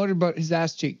someone motorboat his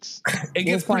ass cheeks. It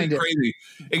gets pretty crazy.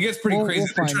 It gets pretty crazy.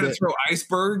 They try to throw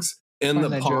icebergs in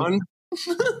the pond.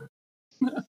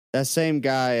 That same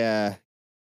guy,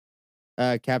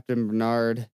 Captain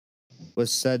Bernard,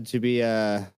 was said to be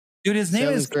dude, his name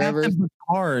is Captain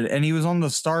Picard, and he was on the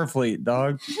Starfleet,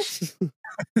 dog.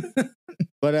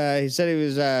 But he said he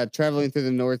was traveling through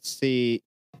the North Sea,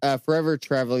 forever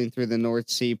traveling through the North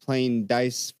Sea, playing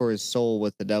dice for his soul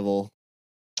with the devil.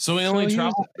 So he only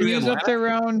traveled. He was up there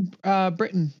around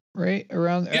Britain, right?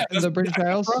 Around the British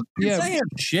Isles. Yeah,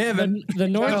 shit. The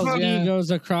North Sea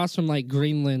goes across from like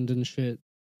Greenland and shit.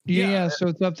 Yeah, so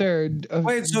it's up there.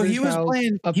 Wait, so he was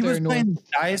playing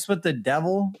dice with the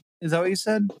devil? Is that what you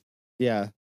said? Yeah,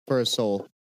 for his soul.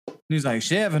 He's like,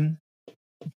 Shevin.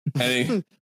 Hey,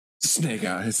 snake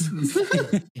eyes.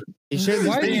 He should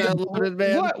have downloaded,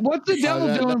 man. What's the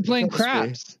devil doing playing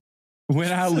craps?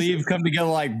 When I leave, come together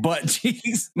like butt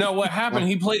cheeks. No, what happened?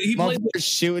 He played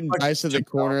shooting dice at the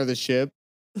corner of the ship.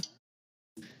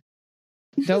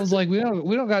 Devil's like, we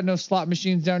don't got no slot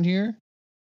machines down here.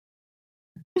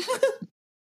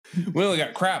 We only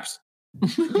got craps.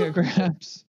 Yeah,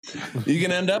 craps. You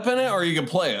can end up in it, or you can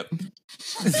play it.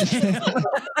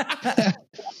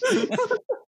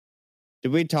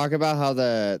 Did we talk about how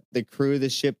the crew of the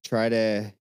ship try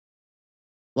to,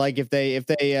 like, if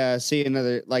they see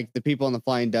another, like the people on the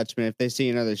Flying Dutchman, if they see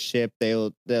another ship,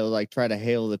 they'll like try to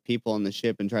hail the people on the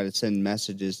ship and try to send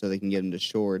messages so they can get them to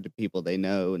shore to people they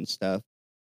know and stuff.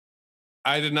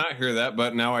 I did not hear that,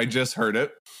 but now I just heard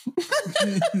it.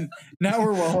 Now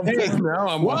we're welcome. Hey, now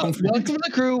I'm welcome. Welcome to the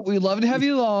crew. We love to have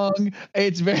you along.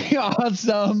 It's very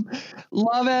awesome.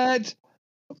 Love it.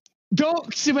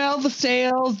 Don't smell the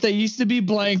sails. They used to be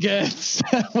blankets.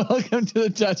 Welcome to the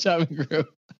Dutch Oven crew.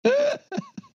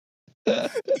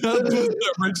 That's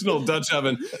the original Dutch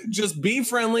Oven. Just be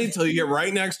friendly till you get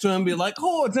right next to him. Be like,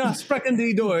 oh, it's not sprechen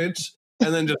die Deutsch.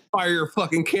 And then just fire your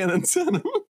fucking cannons at him.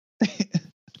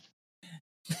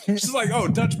 She's like, oh,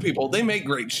 Dutch people, they make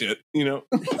great shit, you know.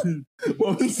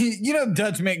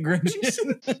 Dutch make great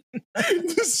shit.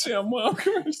 This ShamWow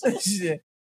commercial.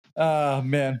 Oh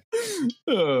man.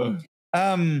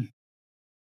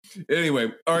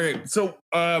 Anyway, all right. So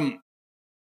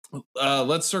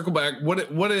let's circle back.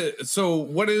 What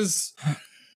is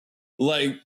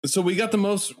like, so we got the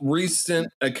most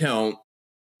recent account.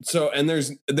 So, and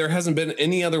there hasn't been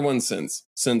any other one since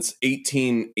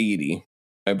 1880,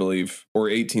 I believe, or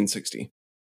 1860.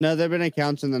 No, there have been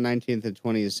accounts in the 19th and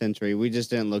 20th century. We just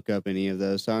didn't look up any of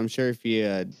those. So I'm sure if you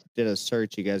did a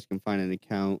search, you guys can find an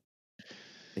account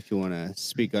if you want to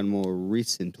speak on more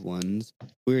recent ones.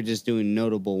 We were just doing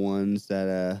notable ones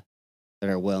that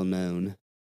are well known.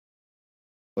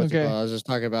 Okay. I was just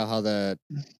talking about how the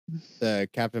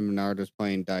Captain Bernard was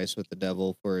playing dice with the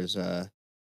devil for his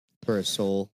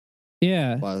soul.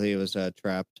 Yeah. While he was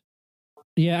trapped.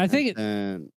 Yeah, I think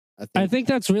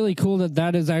that's really cool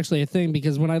that is actually a thing,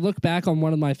 because when I look back on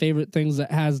one of my favorite things that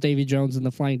has Davy Jones and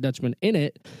the Flying Dutchman in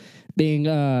it, being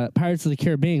Pirates of the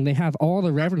Caribbean, they have all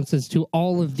the references to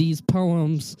all of these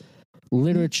poems,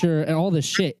 literature, and all this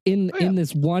shit in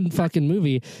this one fucking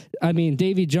movie. I mean,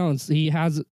 Davy Jones, he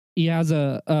has a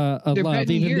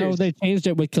love, even though they changed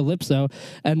it with Calypso.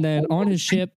 And then on his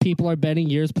ship, people are betting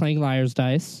years playing liar's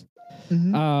dice.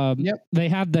 Mm-hmm. They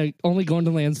have the only going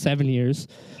to land 7 years.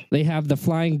 They have the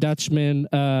Flying Dutchman,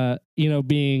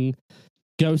 being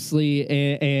ghostly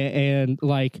and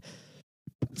like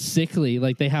sickly.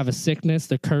 Like they have a sickness,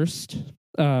 they're cursed.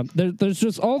 There's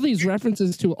just all these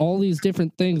references to all these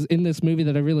different things in this movie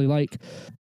that I really like.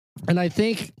 And I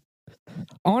think,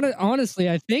 honestly,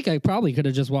 I think I probably could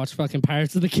have just watched fucking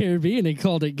Pirates of the Caribbean and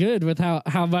called it good with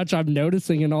how much I'm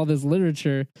noticing in all this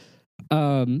literature.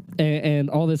 And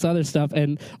all this other stuff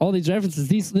and all these references.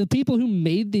 The people who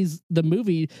made the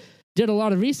movie did a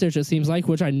lot of research, it seems like,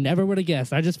 which I never would have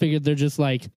guessed. I just figured they're just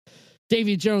like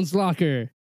Davy Jones'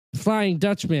 Locker, Flying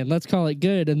Dutchman, let's call it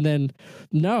good. And then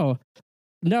no,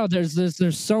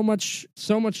 there's so much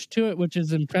to it, which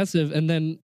is impressive. And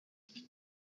then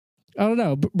I don't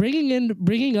know,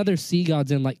 bringing other sea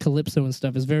gods in like Calypso and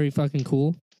stuff is very fucking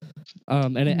cool.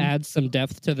 And it adds some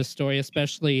depth to the story,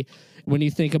 especially when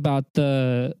you think about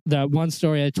that one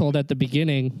story I told at the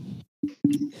beginning,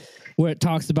 where it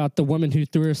talks about the woman who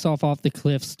threw herself off the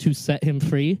cliffs to set him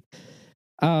free,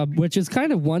 which is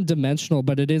kind of one-dimensional,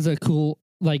 but it is a cool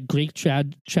like Greek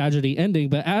tragedy ending.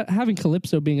 But having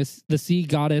Calypso being the sea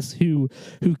goddess who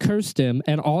cursed him,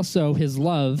 and also his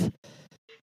love,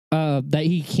 that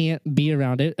he can't be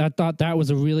around it, I thought that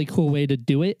was a really cool way to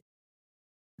do it.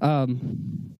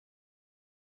 I'm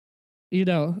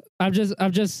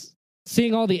just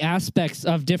seeing all the aspects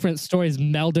of different stories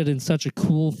melded in such a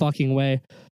cool fucking way.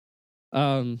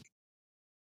 I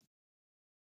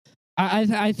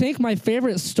I think my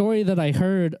favorite story that I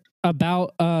heard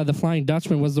about the Flying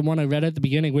Dutchman was the one I read at the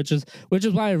beginning, which is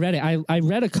why I read it. I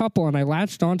read a couple and I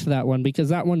latched onto that one because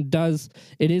that one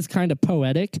it is kind of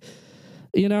poetic,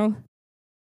 you know.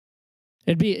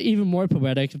 It'd be even more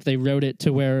poetic if they wrote it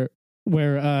to where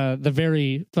the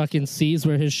very fucking seas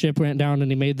where his ship went down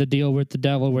and he made the deal with the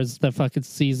devil was the fucking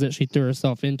seas that she threw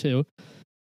herself into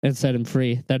and set him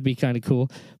free. That'd be kind of cool,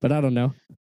 but I don't know.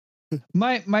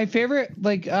 My favorite,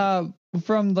 like,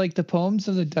 from like the poems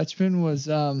of the Dutchman was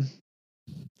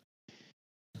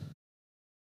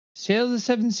sail the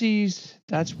seven seas,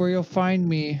 that's where you'll find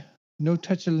me. No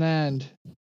touch of land,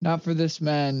 not for this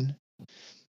man.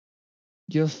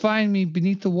 You'll find me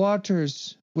beneath the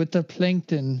waters with the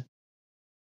plankton.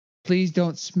 Please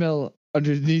don't smell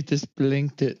underneath this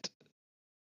blanket.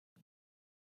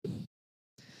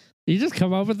 You just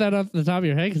come up with that off the top of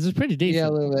your head because it's pretty decent. Yeah, a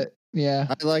little bit. Yeah.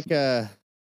 I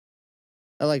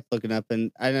like looking up, and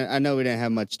I know we didn't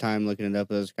have much time looking it up.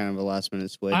 It was kind of a last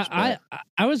minute switch. I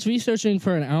was researching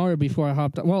for an hour before I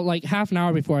hopped on. Well, like half an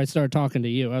hour before I started talking to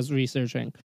you, I was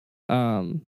researching.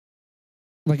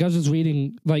 Like I was just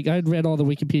reading, like I'd read all the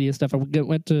Wikipedia stuff. I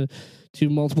went to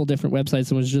multiple different websites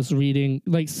and was just reading,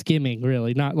 like skimming,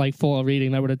 really, not like full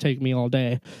reading. That would have taken me all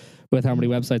day with how many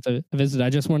websites I visited. I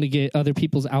just wanted to get other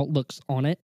people's outlooks on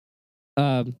it,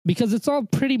 because it's all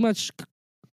pretty much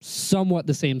somewhat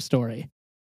the same story.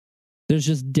 There's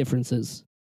just differences.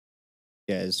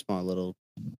 Yeah, small little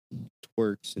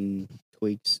twerks and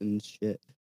tweaks and shit.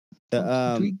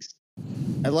 Tweaks.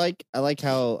 I like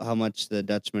how much the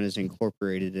Dutchman is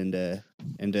incorporated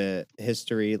into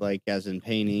history, like as in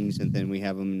paintings, and then we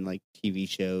have them in like TV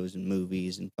shows and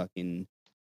movies and fucking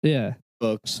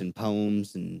books and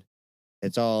poems, and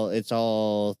it's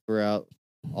all throughout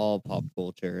all pop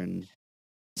culture, and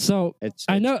so it's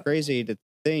crazy to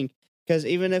think, because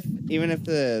even if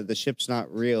the ship's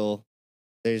not real,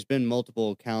 there's been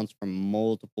multiple accounts from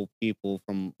multiple people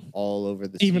from all over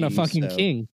the even seas, a fucking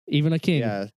king, even a king.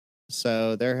 Yeah.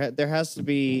 So there has to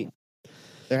be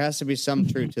some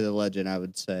truth to the legend, I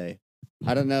would say.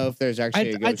 I don't know if there's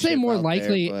actually. I'd say more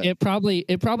likely there, it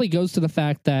probably goes to the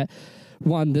fact that,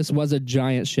 one, this was a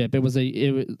giant ship. It was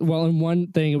in one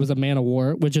thing it was a man of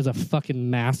war, which is a fucking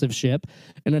massive ship,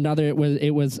 and another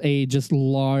it was a just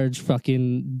large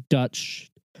fucking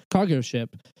Dutch cargo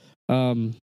ship.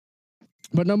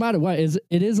 But no matter what,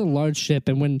 it is a large ship,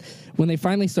 and when they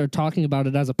finally start talking about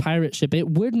it as a pirate ship, it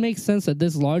would make sense that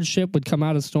this large ship would come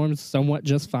out of storms somewhat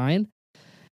just fine,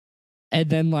 and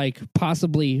then like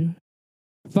possibly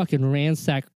fucking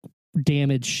ransack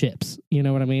damaged ships. You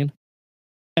know what I mean?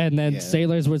 And then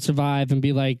sailors would survive and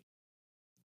be like,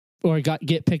 or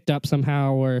get picked up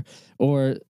somehow,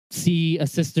 or see a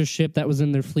sister ship that was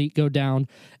in their fleet go down,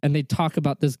 and they talk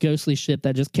about this ghostly ship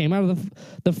that just came out of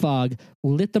the fog,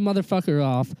 lit the motherfucker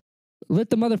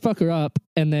up,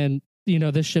 and then, you know,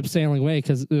 this ship's sailing away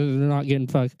because they're not getting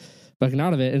fucking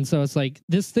out of it. And so it's like,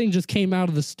 this thing just came out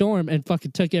of the storm and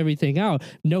fucking took everything out.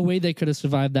 No way they could have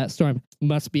survived that storm.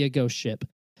 Must be a ghost ship.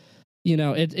 You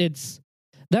know,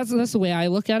 that's the way I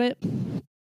look at it.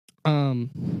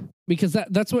 Because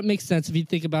that's what makes sense if you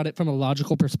think about it from a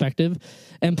logical perspective.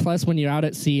 And plus, when you're out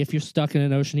at sea, if you're stuck in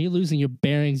an ocean, you're losing your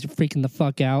bearings, you're freaking the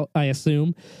fuck out, I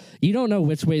assume. You don't know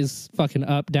which way is fucking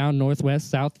up, down, north, west,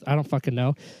 south. I don't fucking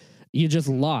know. You just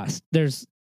lost. There's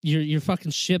your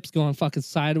fucking ship's going fucking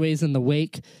sideways in the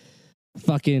wake.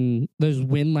 Fucking there's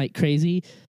wind like crazy.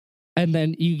 And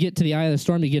then you get to the eye of the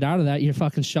storm, you get out of that, you're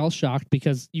fucking shell shocked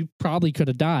because you probably could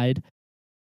have died.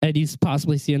 And you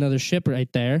possibly see another ship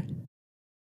right there.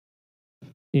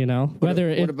 You know, what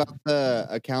about the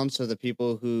accounts of the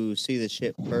people who see the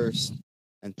ship first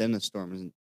and then the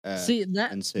storm? See,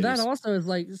 that also is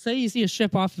like, say you see a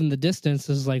ship off in the distance,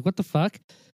 is like, what the fuck?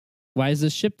 Why is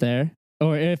this ship there?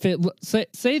 Or if it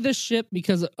say this ship,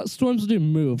 because storms do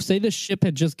move. Say this ship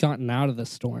had just gotten out of the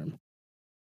storm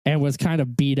and was kind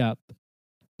of beat up.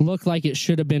 Looked like it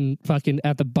should have been fucking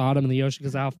at the bottom of the ocean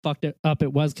because how fucked up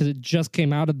it was, because it just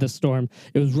came out of the storm.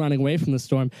 It was running away from the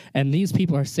storm, and these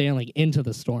people are sailing into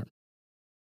the storm.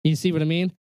 You see what I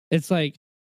mean? It's like,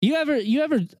 you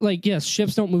ever like, yes,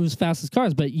 ships don't move as fast as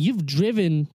cars, but you've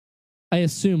driven, I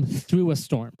assume, through a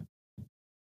storm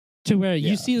to where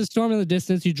you see the storm in the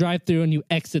distance, you drive through and you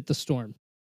exit the storm.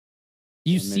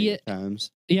 You see it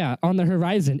times. Yeah, on the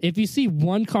horizon. If you see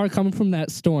one car coming from that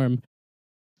storm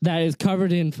that is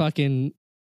covered in fucking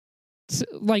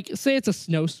like say it's a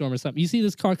snowstorm or something. You see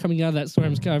this car coming out of that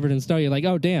storm's covered in snow. You're like,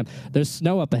 oh damn, there's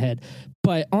snow up ahead.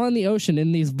 But on the ocean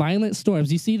in these violent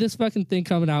storms, you see this fucking thing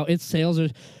coming out. Its sails are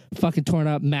fucking torn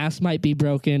up. Mast might be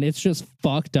broken. It's just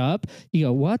fucked up. You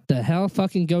go, what the hell?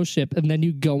 Fucking ghost ship. And then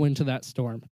you go into that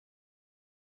storm.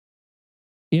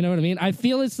 You know what I mean? I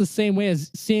feel it's the same way as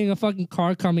seeing a fucking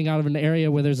car coming out of an area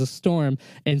where there's a storm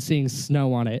and seeing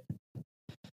snow on it.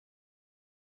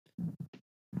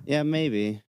 Yeah,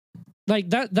 maybe. Like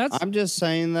that's I'm just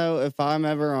saying though, if I'm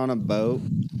ever on a boat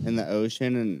in the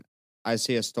ocean and I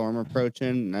see a storm approaching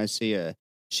and I see a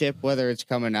ship, whether it's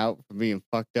coming out from being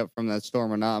fucked up from that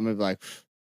storm or not, I'm gonna be like,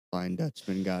 Flying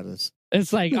Dutchman got us.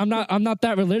 It's like I'm not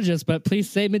that religious, but please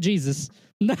save me, Jesus.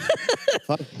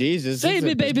 Fuck Jesus. Save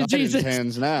me, baby Jesus.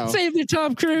 Hands now. Save me,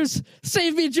 Tom Cruise.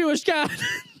 Save me, Jewish God.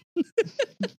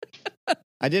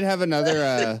 I did have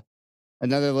another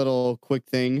little quick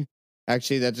thing.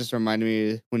 Actually, that just reminded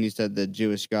me when you said the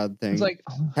Jewish God thing. It's like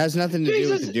has nothing to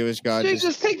do with the Jewish God.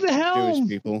 Jesus, take the helm. Jewish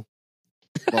people.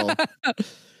 Well,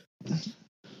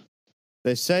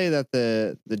 they say that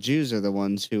the Jews are the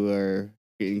ones who are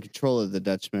in control of the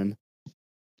Dutchmen.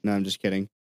 No, I'm just kidding.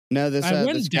 No, this I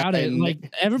wouldn't doubt it.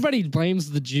 Like everybody blames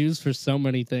the Jews for so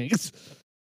many things.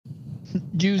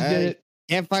 Jews did it.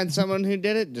 Can't find someone who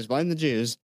did it. Just blame the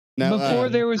Jews. No, before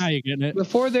there was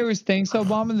thanks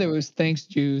Obama, there was thanks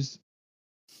Jews.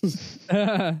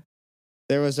 There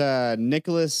was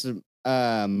Nicholas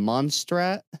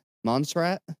Monstrat,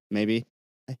 maybe.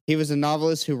 He was a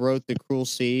novelist who wrote The Cruel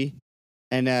Sea,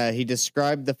 and he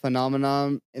described the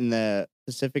phenomenon in the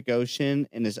Pacific Ocean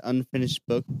in his unfinished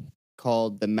book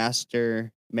called The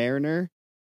Master Mariner.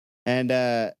 And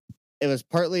it was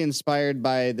partly inspired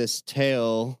by this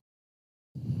tale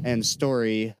and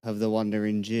story of the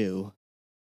Wandering Jew.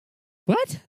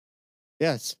 What?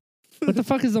 Yes. What the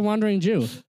fuck is the Wandering Jew?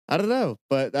 I don't know,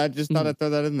 but I just thought I'd throw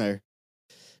that in there.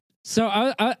 So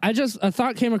a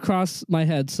thought came across my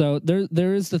head. So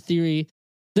there is the theory.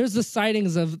 There's the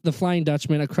sightings of the Flying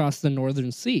Dutchman across the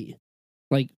Northern Sea,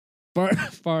 like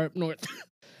far up north.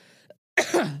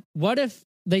 What if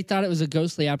they thought it was a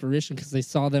ghostly apparition because they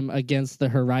saw them against the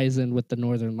horizon with the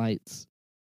Northern Lights?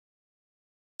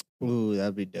 Ooh,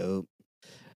 that'd be dope.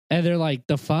 And they're like,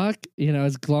 the fuck? You know,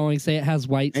 it's glowing. Say it has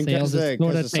white sails. Because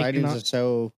the sightings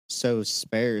are so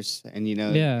sparse, and you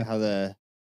know how the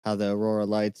aurora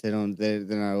lights they're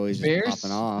not always just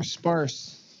popping off.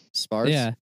 Sparse.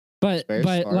 Yeah, but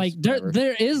like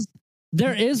there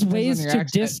is ways to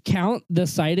discount the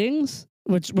sightings,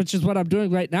 which is what I'm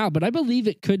doing right now. But I believe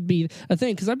it could be a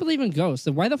thing because I believe in ghosts.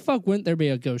 And why the fuck wouldn't there be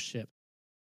a ghost ship?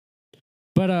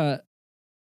 But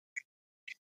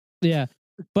yeah,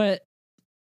 but.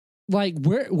 Like,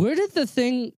 where did the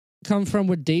thing come from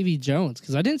with Davy Jones?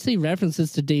 Because I didn't see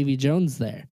references to Davy Jones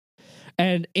there.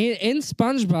 And in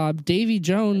SpongeBob, Davy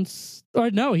Jones...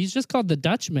 Or no, he's just called the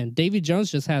Dutchman. Davy Jones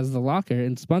just has the locker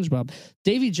in SpongeBob.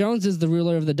 Davy Jones is the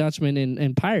ruler of the Dutchman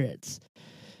in Pirates.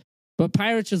 But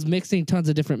Pirates is mixing tons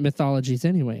of different mythologies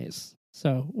anyways.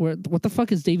 So, what the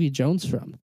fuck is Davy Jones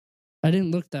from? I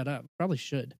didn't look that up. Probably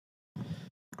should.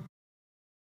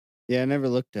 Yeah, I never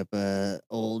looked up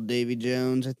old Davy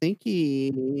Jones. I think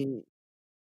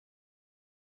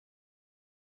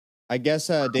I guess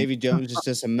Davy Jones is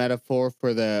just a metaphor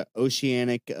for the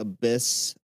oceanic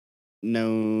abyss,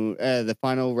 the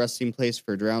final resting place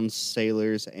for drowned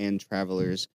sailors and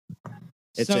travelers.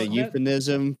 It's a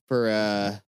euphemism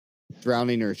for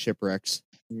drowning or shipwrecks.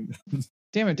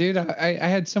 Damn it, dude! I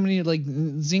had so many like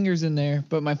zingers in there,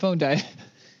 but my phone died.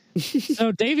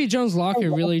 So Davy Jones'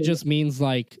 locker really just means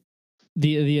like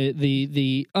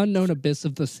the unknown abyss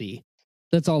of the sea.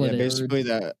 That's all it is. Basically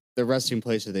the resting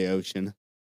place of the ocean.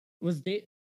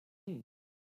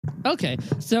 Okay,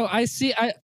 so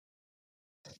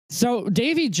so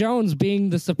Davy Jones being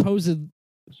the supposed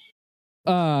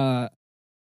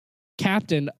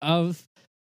captain of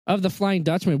the Flying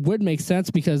Dutchman would make sense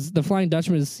because the Flying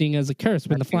Dutchman is seen as a curse.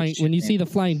 When you see the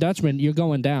Flying Dutchman, you're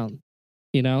going down.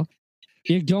 You know,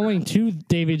 you're going to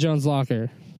Davy Jones' locker.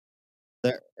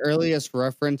 The earliest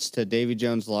reference to Davy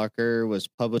Jones' locker was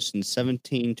published in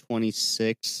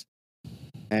 1726,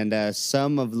 and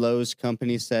some of Lowe's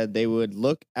company said they would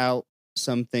look out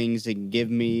some things and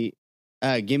give me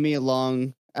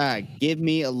along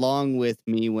with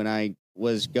me when I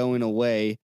was going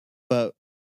away, but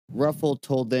Ruffle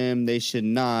told them they should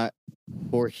not,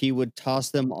 for he would toss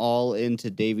them all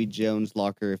into Davy Jones'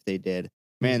 locker if they did.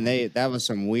 Man, that was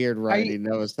some weird writing.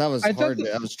 That was hard.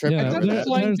 I was tripping. I thought the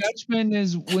Flying Dutchman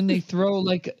is when they throw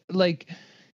like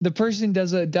the person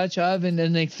does a Dutch oven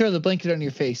and they throw the blanket on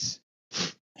your face.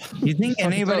 You think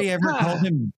anybody ever called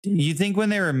him? You think when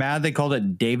they were mad they called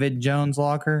it David Jones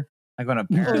Locker? Like when a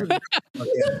parent.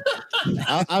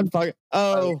 I'm fucking.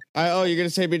 Oh, you're gonna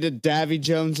say me to Davy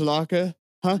Jones Locker,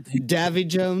 huh? Davy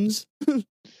Jones.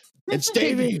 It's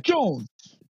Davy Jones.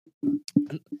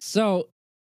 So,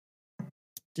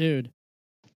 dude,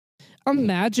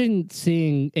 imagine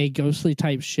seeing a ghostly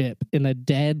type ship in a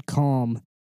dead calm,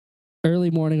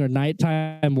 early morning or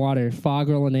nighttime water, fog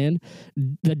rolling in,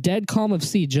 the dead calm of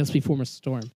sea just before a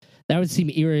storm. That would seem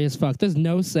eerie as fuck. There's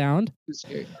no sound.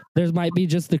 There might be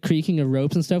just the creaking of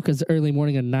ropes and stuff because early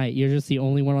morning and night, you're just the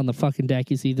only one on the fucking deck.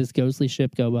 You see this ghostly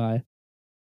ship go by.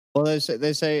 Well, they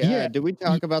say, yeah. Did we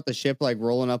talk about the ship like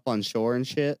rolling up on shore and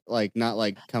shit? Like not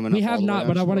like coming. We have not,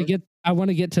 but I want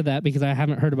to get to that because I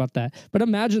haven't heard about that. But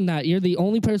imagine that you're the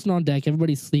only person on deck.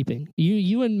 Everybody's sleeping.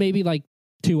 You and maybe like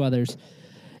 2 others,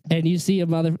 and you see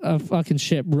a fucking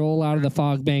ship roll out of the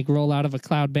fog bank, roll out of a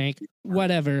cloud bank,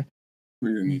 whatever.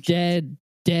 Dead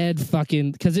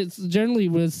fucking, because it's generally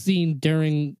was seen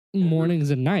during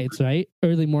mornings and nights, right?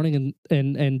 Early morning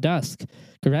and dusk,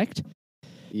 correct?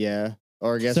 Yeah.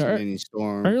 Or I guess in any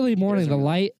storm. Early morning, the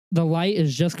light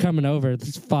is just coming over.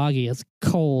 It's foggy. It's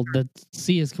cold. The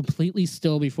sea is completely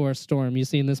still before a storm. You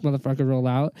seen this motherfucker roll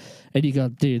out, and you go,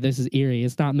 dude, this is eerie.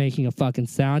 It's not making a fucking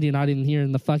sound. You're not even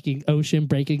hearing the fucking ocean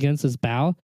break against his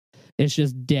bow. It's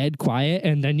just dead quiet.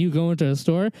 And then you go into a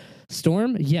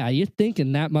storm. Yeah, you're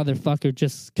thinking that motherfucker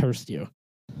just cursed you.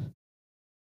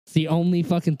 It's the only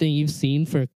fucking thing you've seen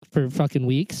for fucking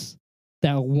weeks.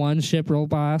 That one ship roll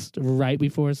past right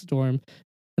before a storm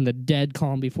and the dead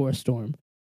calm before a storm.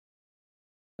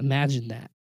 Imagine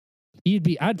that.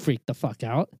 I'd freak the fuck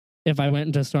out if I went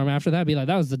into a storm after that. I'd be like,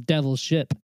 that was the devil's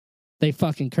ship. They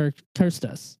fucking cursed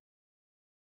us.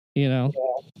 You know?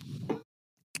 Yeah.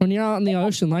 When you're out in the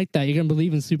ocean like that, you're going to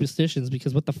believe in superstitions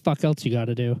because what the fuck else you got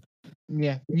to do?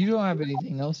 Yeah, you don't have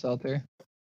anything else out there.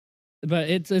 But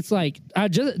it's like,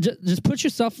 just put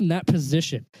yourself in that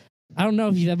position. I don't know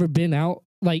if you've ever been out,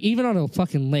 like even on a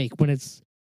fucking lake when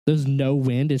there's no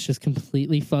wind, it's just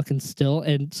completely fucking still,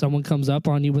 and someone comes up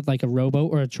on you with like a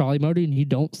rowboat or a trolley motor and you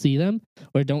don't see them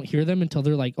or don't hear them until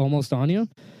they're like almost on you.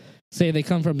 Say they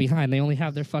come from behind, they only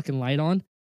have their fucking light on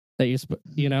that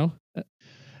you know?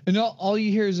 And all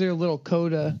you hear is their little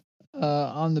coda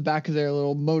on the back of their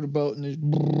little motorboat, and there's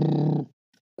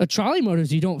a trolley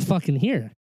motors you don't fucking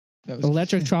hear.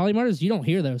 Electric trolley motors, you don't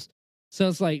hear those. So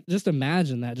it's like, just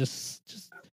imagine that, just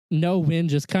no wind,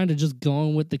 just kind of just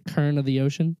going with the current of the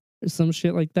ocean or some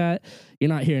shit like that. You're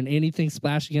not hearing anything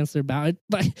splash against their bow.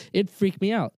 It freaked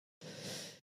me out.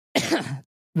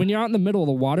 When you're out in the middle of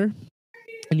the water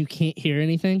and you can't hear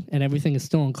anything and everything is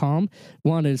still in calm,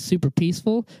 one is super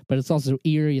peaceful, but it's also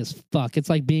eerie as fuck. It's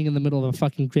like being in the middle of a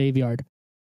fucking graveyard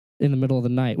in the middle of the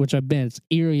night, which I've been. It's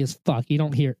eerie as fuck. You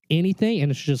don't hear anything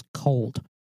and it's just cold.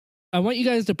 I want you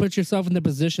guys to put yourself in the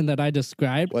position that I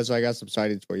described. I got some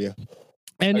sightings for you.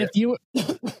 And if you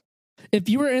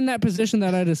were in that position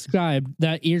that I described,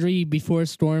 that eerie before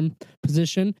storm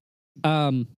position,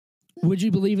 would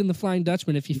you believe in the Flying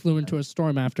Dutchman if you flew into a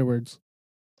storm afterwards?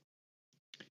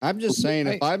 I'm just saying,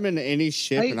 if I'm in any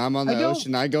ship and I'm on the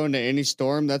ocean, I go into any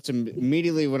storm, that's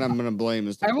immediately what I'm going to blame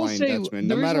is the Flying Dutchman.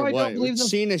 No matter what,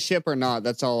 seeing a ship or not,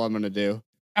 that's all I'm going to do.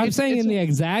 I'm saying in the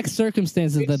exact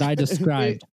circumstances that I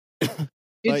described.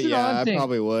 But yeah, I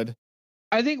probably would.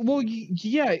 I think, well,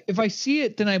 yeah, if I see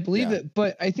it, then I believe it.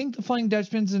 But I think the Flying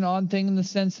Dutchman's an odd thing in the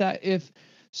sense that if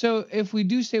we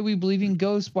do say we believe in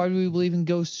ghosts, why do we believe in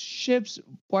ghost ships?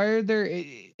 Why are there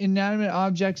inanimate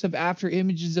objects of after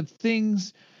images of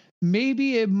things?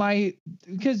 Maybe it might,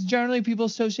 because generally people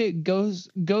associate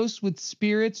ghosts with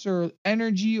spirits or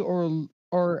energy or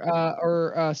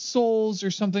souls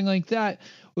or something like that.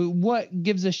 What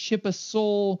gives a ship a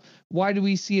soul? Why do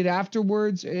we see it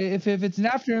afterwards? If it's an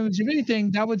after image of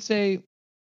anything, that would say,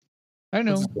 I don't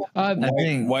know. I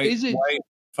think white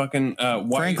fucking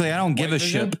frankly, I don't give a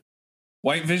shit.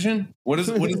 White vision? What is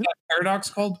that paradox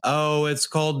called? Oh, it's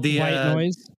called the white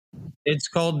noise. It's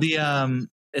called the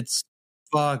it's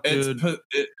fuck, dude.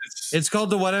 It's called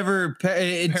the whatever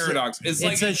paradox. It's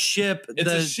like a ship.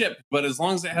 It's a ship, but as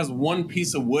long as it has one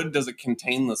piece of wood, does it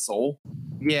contain the soul?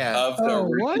 Yeah. Of the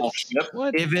original ship.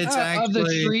 What? If it's actually of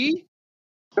the tree.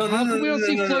 No, How come we don't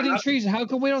see floating trees? How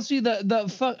come we don't see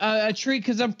a tree?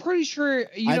 Because I'm pretty sure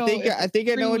I think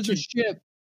I know what you're. Ship.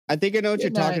 I think I know what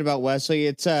you're talking about, Wesley.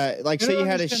 It's like say you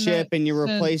had a ship and you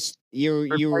replaced you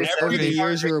were over the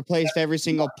years you replaced every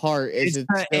single part. Is it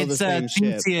still the same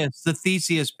ship? The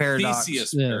Theseus paradox.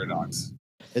 Paradox.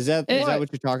 Is that what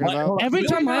you're talking about? Every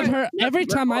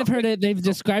time I've heard it, they've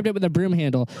described it with a broom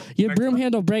handle. Your broom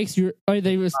handle breaks.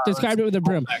 They described it with a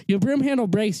broom. Your broom handle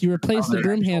breaks. You replace the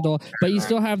broom handle, but you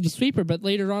still have the sweeper. But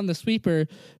later on, the sweeper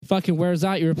fucking wears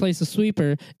out. You replace the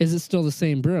sweeper. Is it still the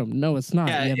same broom? No, it's not.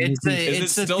 Yeah,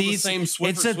 it's the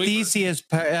Theseus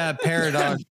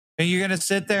paradox. You're gonna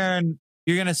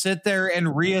sit there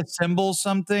and reassemble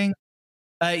something.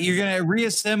 You're going to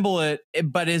reassemble it,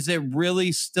 but is it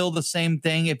really still the same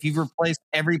thing if you've replaced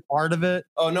every part of it?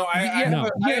 Oh, no.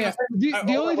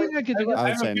 The only thing I could think of, I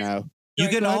would say no. You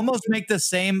can almost make the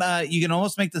same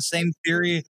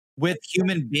theory with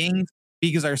human beings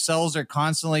because our cells are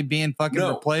constantly being fucking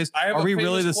replaced. Are we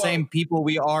really the same people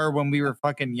we are when we were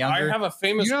fucking younger? I have a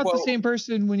famous You're not quote. the same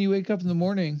person when you wake up in the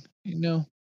morning, you know.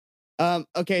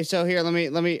 Okay, so here, let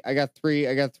me I got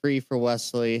three for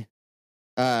Wesley.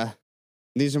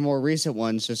 These are more recent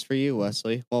ones just for you,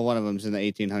 Wesley. Well, one of them's in the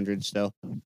 1800s still.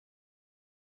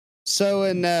 So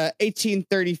in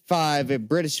 1835, a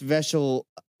British vessel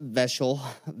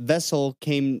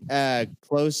came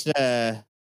close to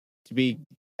be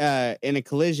in a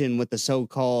collision with the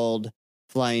so-called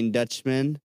Flying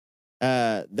Dutchman.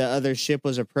 The other ship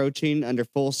was approaching under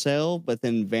full sail, but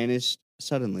then vanished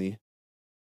suddenly.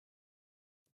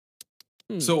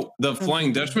 So the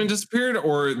Flying Dutchman disappeared,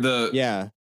 or the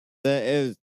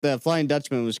Flying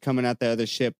Dutchman was coming at the other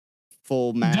ship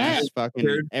full mass,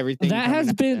 fucking everything. That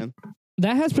has been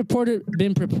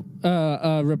been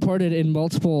reported in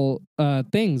multiple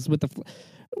things with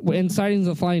in sightings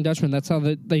of the Flying Dutchman. That's how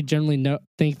they generally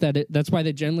think that that's why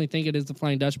they generally think it is the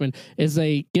Flying Dutchman. Is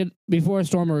they get before a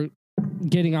storm or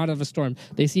getting out of a storm,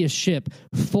 they see a ship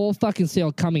full fucking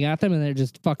sail coming at them, and it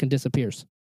just fucking disappears.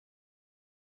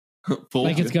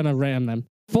 Like it's gonna ram them.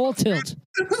 Full tilt.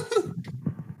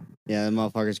 Yeah, the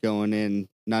motherfucker's going in,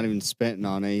 not even spitting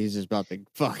on it. He's just about to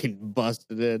fucking bust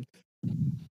it in.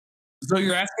 So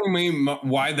you're asking me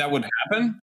why that would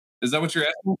happen? Is that what you're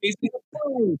asking, Casey?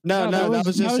 No, that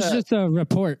was just a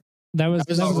report. That was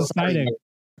a sighting.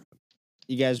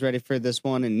 You guys ready for this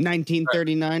one in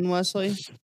 1939, Wesley?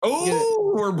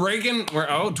 Oh, we're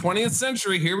 20th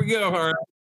century. Here we go. All right.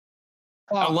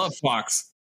 I love Fox.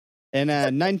 In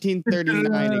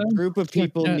 1939, a group of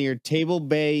people near Table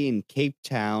Bay in Cape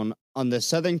Town on the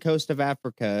southern coast of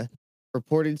Africa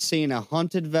reported seeing a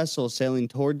haunted vessel sailing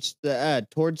towards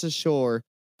the shore,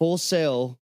 full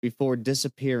sail, before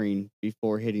disappearing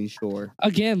before hitting shore.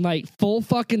 Again, like full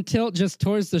fucking tilt just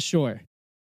towards the shore.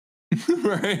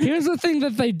 Right. Here's the thing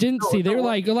that they didn't see. They were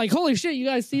like, holy shit, you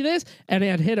guys see this? And it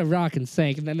had hit a rock and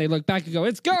sank. And then they look back and go,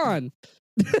 it's gone.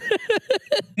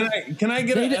 Can I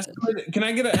get an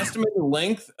estimated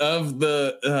length of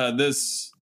the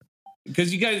this?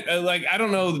 Because you guys I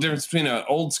don't know the difference between an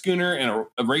old schooner and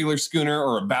a regular schooner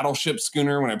or a battleship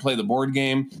schooner when I play the board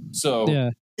game. So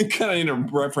you kind of need a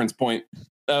reference point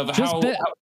of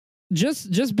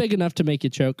just big enough to make you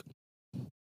choke.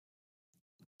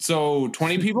 So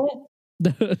 20 people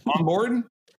on board.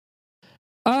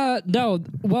 No.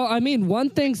 Well, I mean, one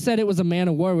thing said it was a man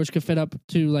of war, which could fit up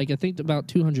to I think about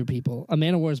 200 people. A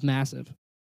man of war is massive.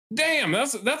 Damn,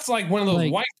 that's like one of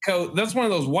those white coat. That's one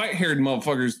of those white haired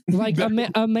motherfuckers. Like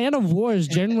a man of war is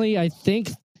generally, I think,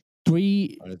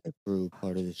 part of the crew,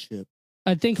 part of the ship.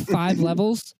 I think 5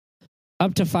 levels,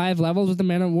 up to 5 levels with the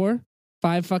man of war.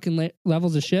 5 fucking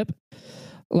levels of ship.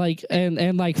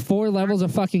 And 4 levels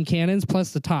of fucking cannons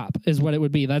plus the top is what it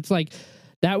would be.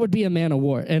 That would be a man of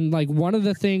war. And one of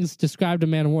the things described a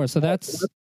man of war. So that's,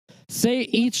 say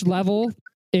each level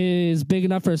is big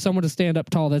enough for someone to stand up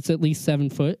tall. That's at least 7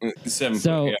 foot. 7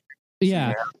 foot.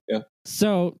 Yeah.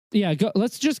 So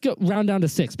let's just go round down to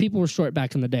 6. People were short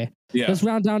back in the day. Yeah. Let's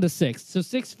round down to 6. So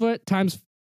 6 foot times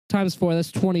 4,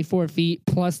 that's 24 feet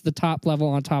plus the top level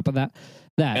on top of that.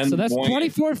 So that's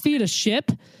 24 feet of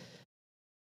ship.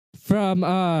 From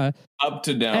up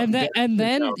to down, and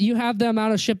then you have the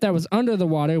amount of ship that was under the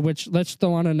water, which let's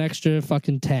throw on an extra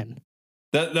fucking 10.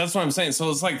 That's what I'm saying. So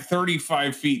it's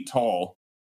 35 feet tall.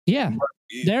 Yeah,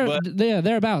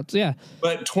 thereabouts. Yeah,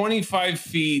 but 25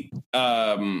 feet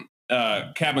cabin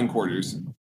quarters.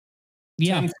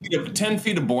 Yeah, 10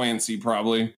 feet of buoyancy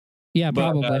probably. Yeah,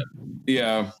 probably.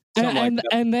 Yeah.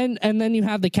 And then you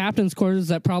have the captain's quarters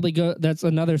that probably go. That's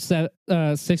another 6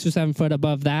 or 7 foot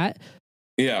above that.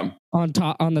 Yeah. On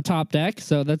the top deck.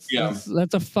 So that's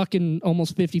a fucking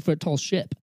almost 50-foot tall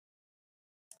ship.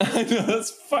 I know, that's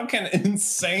fucking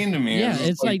insane to me. Yeah,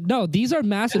 it's no, these are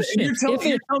massive ships. You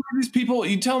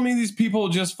tell me these people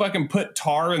just fucking put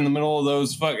tar in the middle of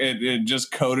those it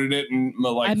just coated it and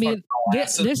I mean,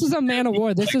 this is a man of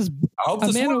war. This is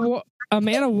a man of war. A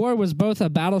man of war was both a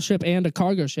battleship and a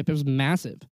cargo ship. It was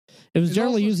massive. It was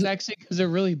generally used sexy because they're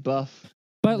really buff.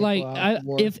 But like,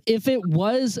 if it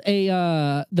was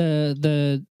a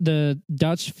the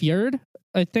Dutch Fjord,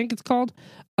 I think it's called.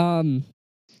 I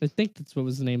think that's what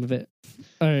was the name of it.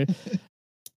 Then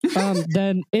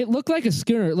it looked like a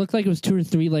schooner. It looked like it was 2 or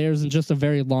 3 layers and just a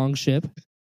very long ship,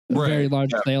 very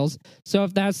large sails. So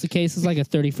if that's the case, it's like a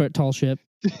 30-foot tall ship,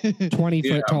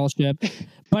 20-foot tall ship.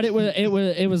 But it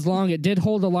was long. It did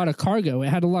hold a lot of cargo. It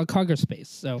had a lot of cargo space.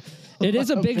 So it is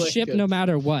a big ship, no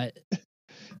matter what.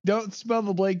 Don't smell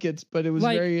the blankets, but it was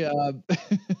like, very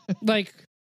like.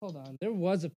 Hold on, there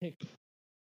was a picture.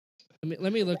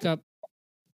 Let me look up.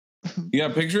 You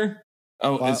got a picture?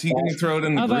 Oh, is he going to throw it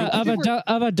in the group?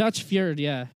 Of a Dutch Fjord?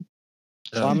 Yeah.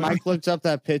 While Mike looks up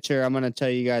that picture, I'm going to tell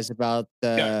you guys about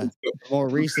the more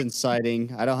recent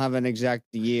sighting. I don't have an exact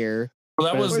year.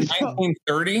 Well, that was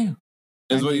 1930.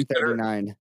 Is what you said?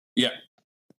 1939. Yeah.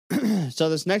 So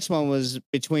this next one was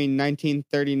between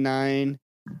 1939.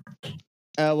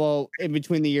 In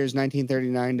between the years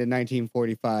 1939 to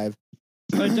 1945.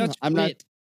 I'm not.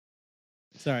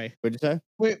 Sorry. What did you say?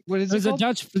 Wait, what is it? It was a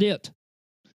Dutch Flyt.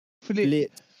 Flyt.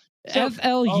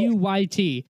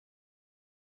 Flyt.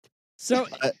 So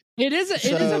it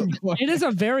is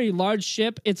a very large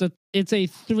ship. It's a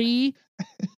three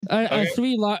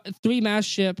mast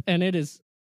ship, and it is.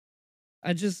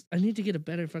 I need to get a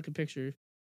better fucking picture.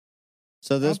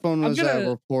 So this one was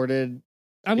reported.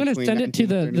 I'm gonna send it to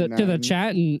the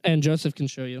chat, and Joseph can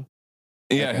show you.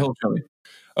 Yeah, he'll show me.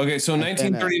 Okay, so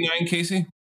 1939, Casey.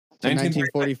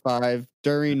 1945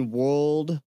 during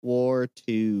World War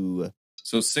II.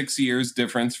 So 6 years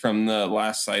difference from the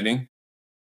last sighting,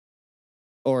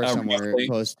 or somewhere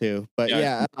close to. But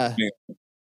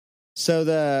so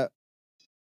the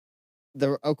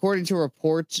according to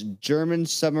reports, German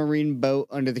submarine boat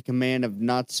under the command of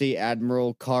Nazi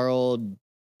Admiral Karl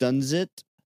Dunzit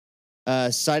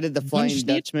sighted the Flying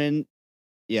Dutchman.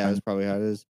 Yeah, that's probably how it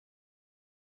is.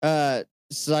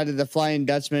 Sighted the Flying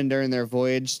Dutchman during their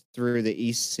voyage through the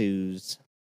East Suez.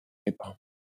 That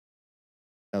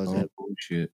was it.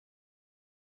 Shit.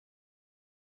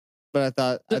 But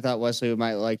I thought Wesley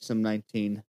might like some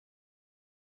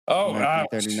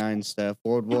 1939 stuff.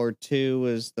 World War II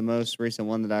was the most recent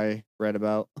one that I read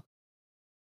about.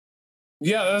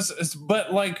 Yeah,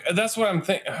 but that's what I'm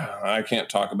thinking. I can't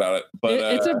talk about it, but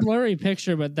it's a blurry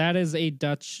picture. But that is a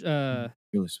Dutch.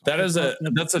 That's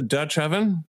a Dutch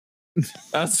oven.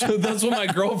 That's what my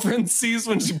girlfriend sees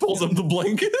when she pulls up the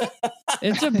blanket.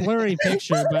 It's a blurry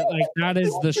picture, but like that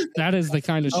is the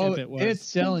kind of ship it was. It's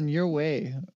sailing your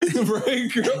way,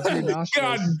 right? Girl?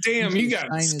 God damn, you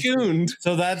got schooned.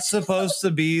 So that's supposed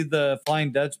to be the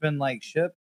Flying Dutchman like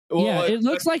ship. Well, yeah, it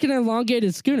looks like an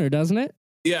elongated schooner, doesn't it?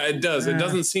 Yeah, it does. It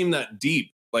doesn't seem that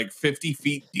deep, like 50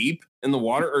 feet deep in the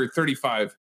water, or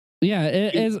 35. Yeah,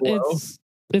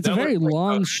 it's a very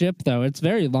long ship, though. It's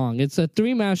very long. It's a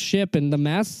 3-mast ship, and the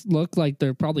masts look like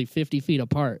they're probably 50 feet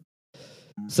apart.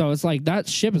 So it's like that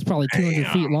ship is probably 200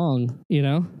 feet long, you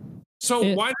know? So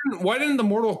why didn't the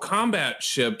Mortal Kombat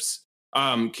ships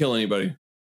kill anybody?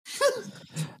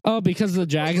 Because the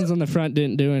dragons on the front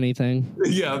didn't do anything.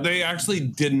 Yeah, they actually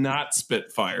did not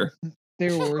spit fire.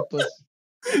 They were worthless.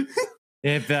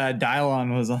 If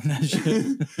Dylon was on that ship.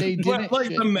 They didn't. But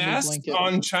the masks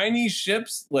on Chinese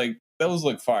ships, like, those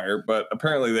look fire, but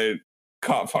apparently they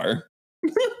caught fire.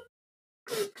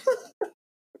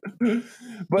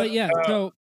 but yeah,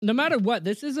 so no matter what,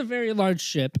 this is a very large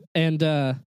ship, and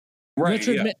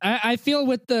Richard, I feel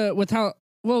with how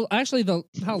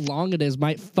how long it is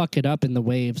might fuck it up in the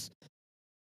waves.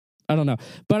 I don't know,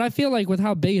 but I feel like with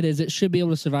how big it is, it should be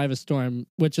able to survive a storm,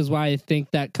 which is why I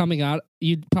think that coming out,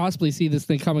 you'd possibly see this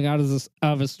thing coming out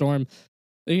of a storm.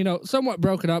 You know, somewhat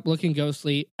broken up, looking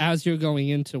ghostly as you're going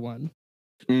into one.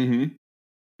 Mm-hmm.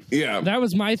 Yeah, that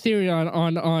was my theory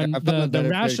on the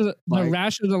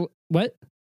rational. What?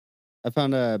 I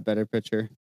found a better picture.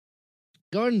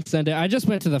 Go ahead and send it. I just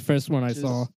went to the first one I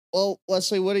saw. Well,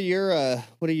 Leslie, what are your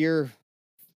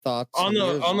thoughts on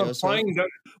the Flying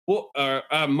Dutchman? Well,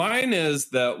 mine is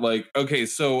that, like, okay,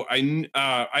 so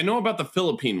I know about the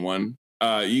Philippine one.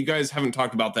 You guys haven't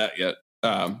talked about that yet.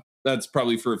 That's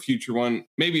probably for a future one,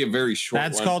 maybe a very short.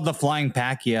 That's called the Flying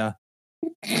Pacquiao.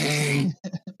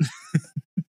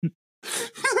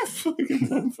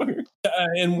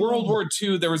 In World War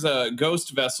II, there was a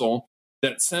ghost vessel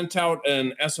that sent out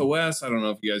an SOS. I don't know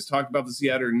if you guys talked about this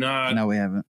yet or not. No, we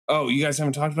haven't. Oh, you guys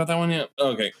haven't talked about that one yet?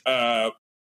 Okay.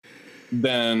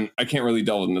 Then I can't really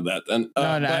delve into that. Then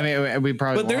I mean, we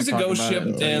probably. But there's a ghost ship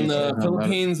in the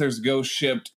Philippines. There's a ghost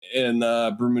ship in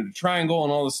the Bermuda Triangle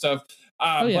and all this stuff.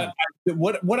 But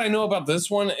what I know about this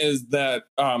one is that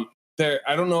there.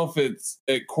 I don't know if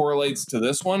it correlates to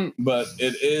this one, but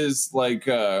it is like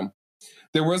there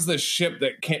was this ship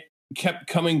that kept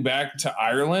coming back to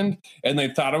Ireland, and they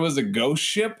thought it was a ghost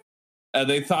ship.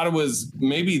 They thought it was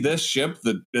maybe this ship,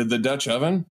 the Dutch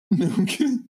oven.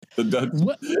 The Dutch,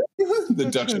 the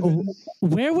Dutch.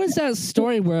 Where was that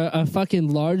story where a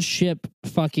fucking large ship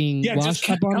washed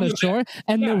up on the shore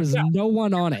and there was no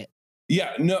one on it?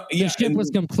 Yeah, no, yeah. The ship was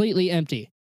completely empty.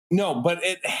 No, but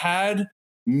it had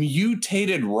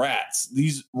mutated rats.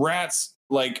 These rats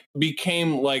like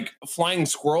became like flying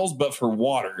squirrels, but for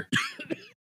water.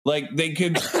 Like they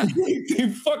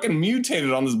fucking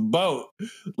mutated on this boat.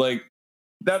 Like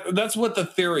that's what the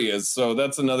theory is. So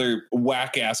that's another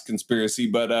whack ass conspiracy.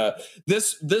 But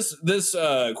this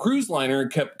cruise liner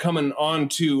kept coming on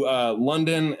to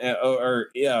London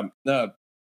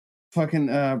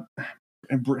fucking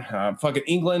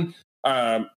England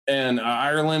and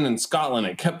Ireland and Scotland.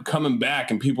 It kept coming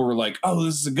back, and people were like, "Oh,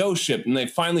 this is a ghost ship," and they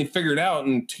finally figured out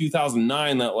in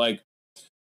 2009 that like,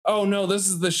 "Oh no, this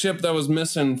is the ship that was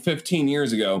missing 15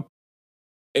 years ago."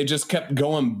 It just kept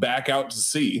going back out to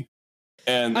sea.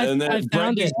 And then I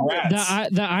found it.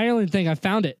 The Ireland thing. I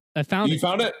found it. You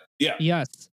found it? Yeah.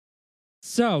 Yes.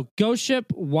 So, ghost ship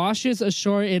washes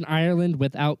ashore in Ireland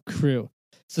without crew.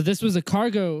 So this was a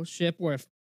cargo ship or a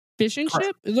fishing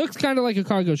ship. It looks kind of like a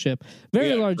cargo ship.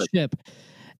 Very large ship.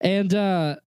 And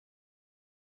the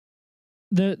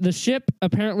ship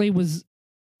apparently was.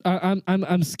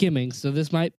 I'm skimming, so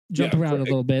this might jump around a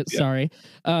little bit. Yeah. Sorry.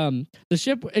 The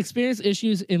ship experienced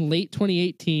issues in late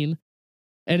 2018.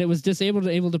 And it was disabled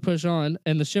and able to push on,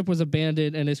 and the ship was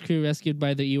abandoned and its crew rescued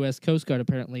by the U.S. Coast Guard,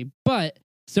 apparently. But,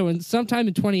 so sometime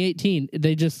in 2018,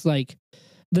 they just, like,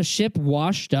 the ship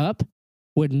washed up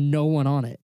with no one on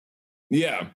it.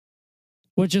 Yeah.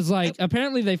 Which is, like,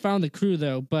 apparently they found the crew,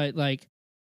 though, but, like,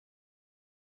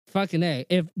 fucking A.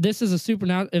 If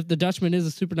the Dutchman is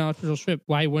a supernatural ship,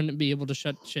 why wouldn't it be able to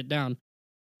shut shit down?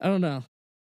 I don't know.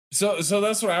 So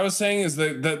that's what I was saying is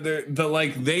that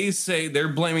like they say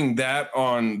they're blaming that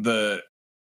on the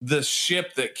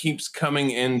ship that keeps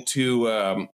coming into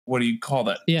what do you call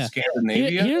that? Yeah.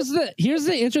 Scandinavia. Here's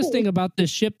the interesting about this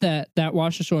ship that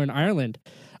washed ashore in Ireland.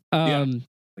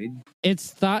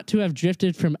 It's thought to have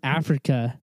drifted from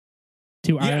Africa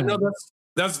to Ireland. No,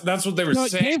 that's what they were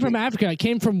saying. It came from Africa. It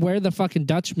came from where the fucking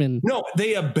Dutchman. No,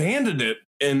 they abandoned it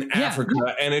in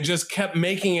Africa, and it just kept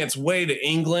making its way to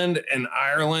England and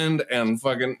Ireland and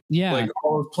fucking like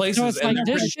all those places. So it's like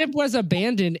this ship was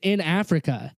abandoned in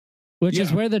Africa, which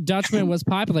is where the Dutchman was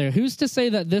popular. Who's to say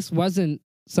that this wasn't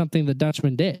something the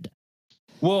Dutchman did?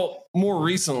 Well, more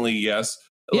recently, yes.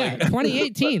 Yeah,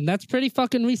 2018. That's pretty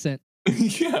fucking recent.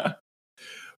 Yeah,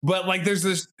 but like there's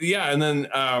this, and then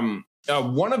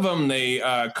one of them they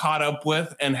caught up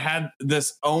with and had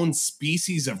this own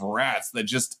species of rats that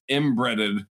just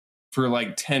inbreded for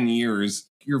like 10 years.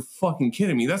 You're fucking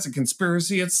kidding me. That's a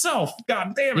conspiracy itself.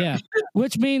 God damn it. Yeah.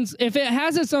 Which means if it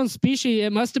has its own species,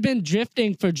 it must have been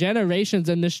drifting for generations,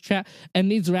 and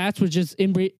these rats were just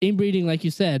inbreeding, like you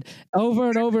said, over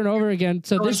and over and over again.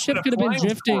 So this ship could have been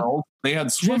drifting. Squirrels, they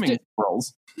had swimming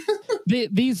squirrels.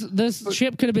 This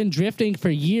ship could have been drifting for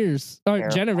years or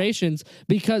generations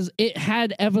because it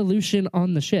had evolution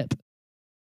on the ship.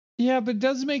 Yeah, but it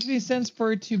doesn't make any sense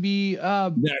for it to be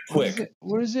that quick.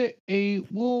 What is it? To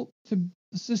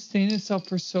sustain itself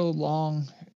for so long.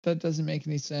 That doesn't make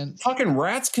any sense. Fucking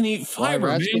rats can eat fiber.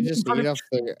 Rats can just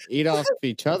eat off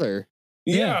each other.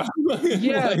 Yeah.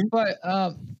 Yeah, but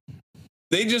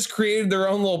they just created their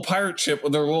own little pirate ship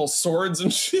with their little swords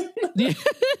and shit. You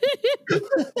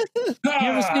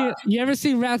ever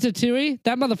see Ratatouille?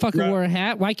 That motherfucker wore a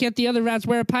hat. Why can't the other rats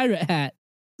wear a pirate hat?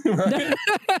 Right.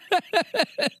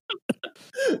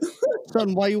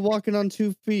 Son, why are you walking on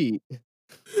 2 feet?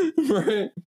 Right.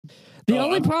 The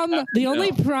only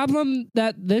problem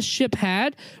that this ship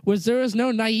had was there was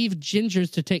no naive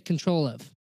gingers to take control of.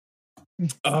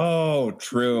 Oh,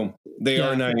 true. They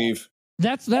are naive.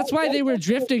 That's why they were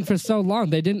drifting for so long.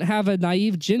 They didn't have a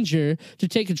naive ginger to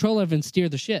take control of and steer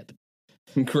the ship.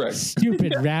 Correct.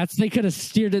 Stupid rats. They could have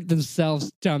steered it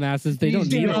themselves, dumbasses. They don't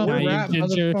need a naive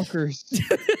ginger.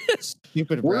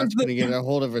 Stupid rats going to get a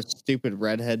hold of a stupid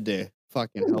redhead to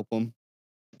fucking help them.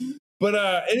 But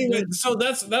anyway, so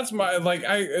that's my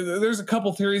there's a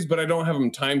couple theories, but I don't have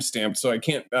them timestamped, so I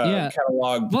can't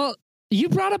catalog. Well, you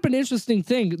brought up an interesting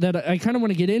thing that I kind of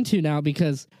want to get into now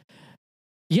because,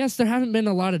 yes, there haven't been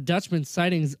a lot of Dutchman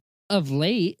sightings of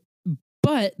late,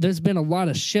 but there's been a lot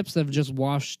of ships that have just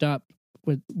washed up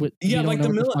with like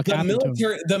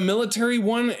the military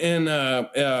one in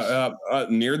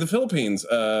near the Philippines.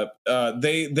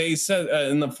 They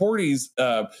said in the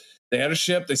 40s They had a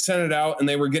ship. They sent it out, and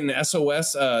they were getting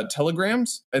SOS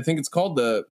telegrams. I think it's called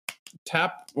the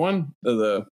TAP one.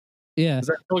 Yeah. Is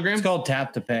that telegram? It's called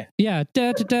Tap to Pay. Yeah.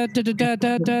 Da, da, da, da, da,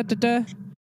 da, da, da, da.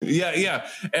 Yeah.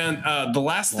 And the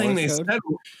last thing they said,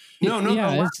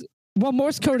 no. Well,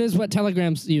 Morse code is what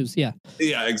telegrams use. Yeah.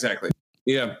 Yeah, exactly.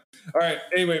 Yeah. All right.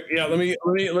 Anyway, yeah. Let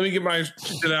me get my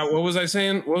shit out. What was I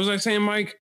saying?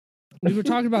 Mike? We were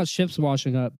talking about ships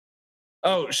washing up.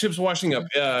 Oh, ships washing up.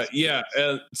 Yeah.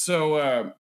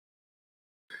 So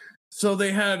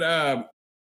they had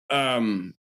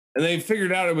and they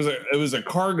figured out it was a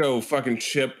cargo fucking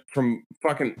ship from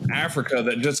fucking Africa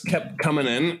that just kept coming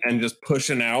in and just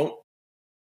pushing out,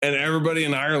 and everybody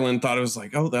in Ireland thought it was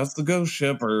like, oh, that's the ghost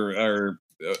ship or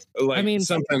like, I mean,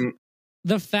 something.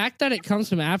 The fact that it comes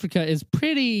from Africa is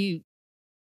pretty,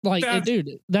 like,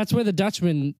 dude, that's where the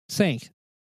Dutchman sank.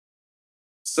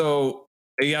 So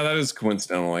yeah, that is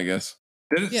coincidental, I guess.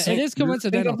 It is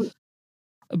coincidental.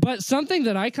 But something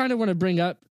that I kind of want to bring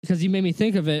up, because you made me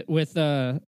think of it with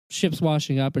ships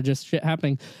washing up or just shit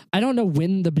happening. I don't know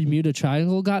when the Bermuda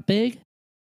Triangle got big,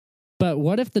 but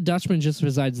what if the Dutchman just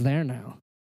resides there now?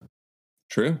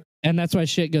 True. And that's why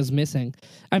shit goes missing.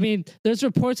 I mean, there's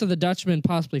reports of the Dutchman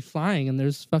possibly flying, and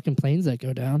there's fucking planes that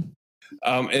go down.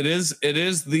 It is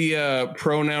the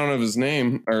pronoun of his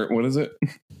name, or what is it?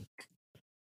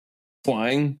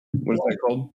 Flying. What is that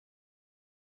called?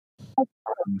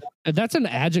 That's an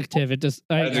adjective. It just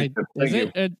adjective. Is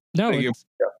it? No. Thank you.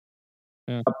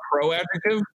 Yeah. A pro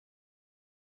adjective.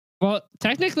 Well,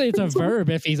 technically, it's a verb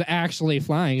if he's actually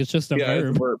flying. It's just a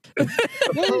verb. If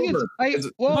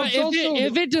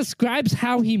it describes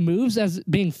how he moves as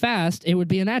being fast, it would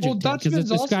be an adjective because it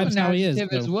describes how he is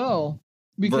as well.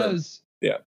 Because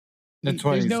that's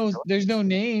why there's no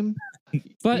name,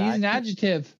 but he's an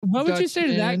adjective. What would you say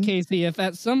to that, Casey? If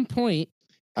at some point,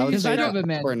 I would say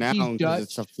for now because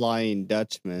it's a Flying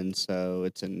Dutchman, so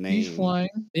it's a name. He's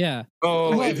flying. Yeah.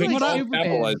 Oh, if it's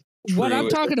capitalized. What I'm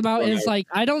talking about is like,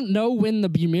 I don't know when the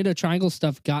Bermuda Triangle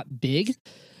stuff got big,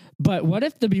 but what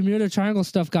if the Bermuda Triangle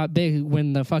stuff got big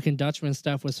when the fucking Dutchman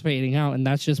stuff was fading out, and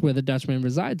that's just where the Dutchman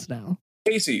resides now?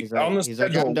 Casey, he's like,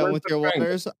 I'm done with your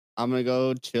waters. I'm gonna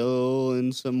go chill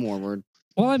in some warmer.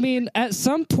 Well, I mean, at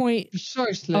some point,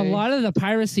 a lot of the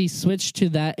piracy switched to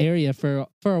that area for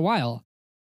a while,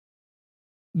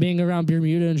 being around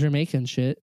Bermuda and Jamaica and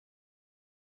shit.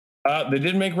 They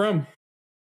did make rum.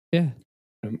 Yeah.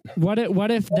 What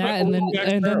if that and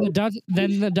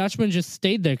then the Dutchman just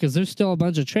stayed there because there's still a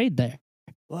bunch of trade there.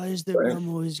 Why is the rum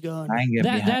always gone?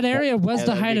 That area was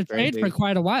the height of trade for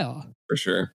quite a while. For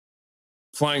sure.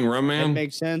 Flying rum man. That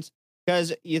makes sense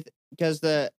because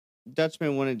the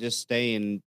Dutchman wouldn't just stay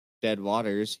in dead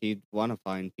waters. He'd want to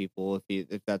find people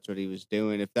if that's what he was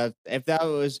doing. If that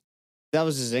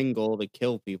was his end goal, to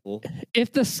kill people.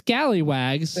 If the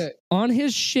scallywags on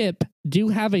his ship do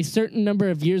have a certain number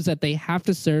of years that they have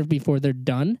to serve before they're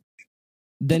done,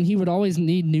 then he would always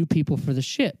need new people for the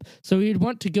ship. So he'd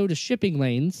want to go to shipping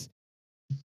lanes.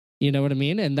 You know what I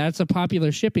mean? And that's a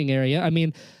popular shipping area. I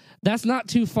mean, that's not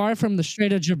too far from the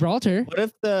Strait of Gibraltar. What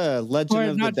if the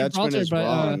legend of the Dutchman is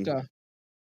wrong?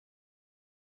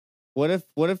 What if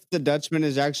the Dutchman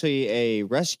is actually a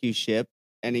rescue ship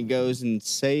and he goes and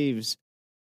saves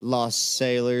lost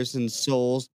sailors and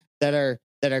souls that are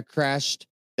crashed,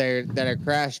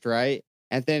 right?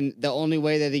 And then the only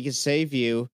way that he can save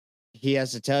you, he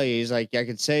has to tell you, he's like, I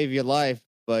could save your life,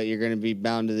 but you're gonna be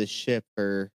bound to this ship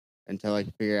until I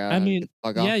can figure out. I mean,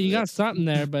 you got something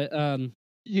there, but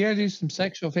you gotta do some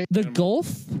sexual favor. The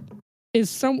Gulf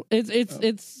is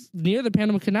it's near the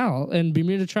Panama Canal, and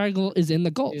Bermuda Triangle is in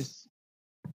the Gulf. Yes.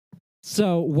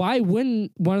 So why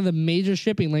wouldn't one of the major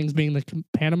shipping lanes, being the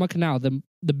Panama Canal,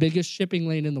 the biggest shipping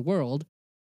lane in the world,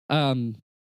 oh no,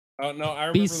 I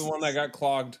remember the one that got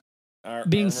clogged.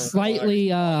 Being slightly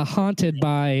haunted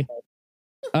by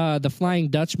the Flying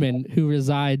Dutchman, who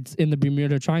resides in the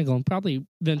Bermuda Triangle and probably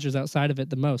ventures outside of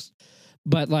it the most.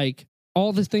 But like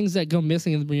all the things that go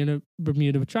missing in the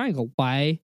Bermuda Triangle,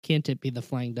 why can't it be the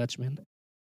Flying Dutchman?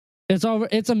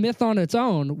 It's a myth on its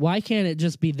own. Why can't it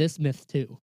just be this myth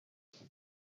too?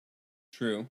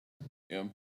 True. Yeah.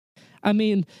 I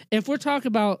mean, if we're talking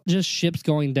about just ships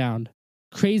going down,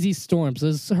 crazy storms,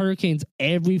 there's hurricanes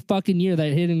every fucking year that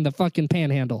are hitting the fucking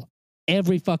panhandle.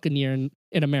 Every fucking year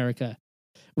in America.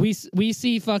 We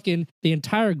see fucking the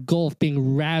entire Gulf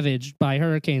being ravaged by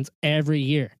hurricanes every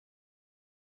year.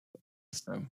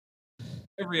 So,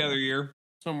 every other year,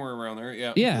 somewhere around there,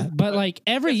 yeah. Yeah, but like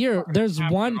every year, there's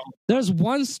one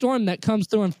storm that comes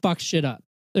through and fucks shit up.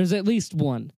 There's at least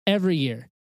one every year.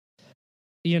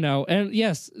 And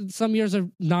yes, some years are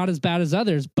not as bad as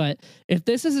others, but if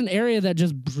this is an area that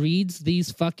just breeds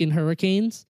these fucking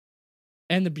hurricanes,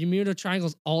 and the Bermuda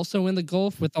Triangle's also in the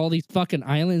Gulf with all these fucking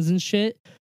islands and shit,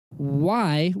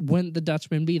 why wouldn't the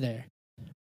Dutchman be there?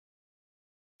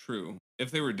 True. If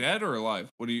they were dead or alive,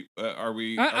 what do you?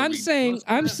 I'm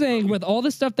saying with all the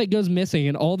stuff that goes missing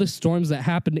and all the storms that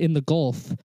happened in the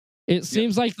Gulf, it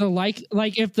seems like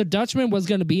if the Dutchman was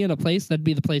going to be in a place, that'd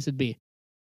be the place it'd be.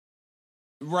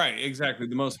 Right, exactly.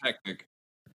 The most hectic.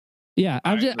 Yeah,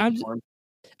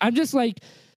 I'm just like,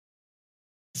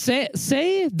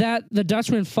 say that the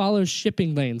Dutchman follows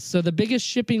shipping lanes. So the biggest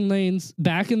shipping lanes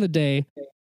back in the day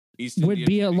would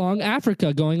be along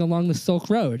Africa, going along the Silk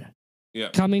Road. Yeah,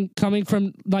 coming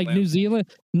from like New Zealand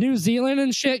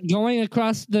and shit, going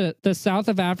across the south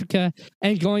of Africa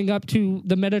and going up to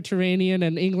the Mediterranean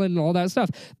and England and all that stuff.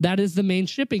 That is the main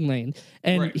shipping lane,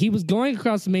 and he was going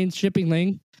across the main shipping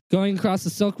lane, going across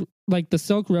the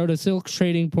Silk Road, a silk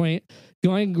trading point,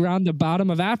 going around the bottom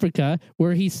of Africa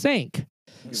where he sank.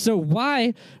 So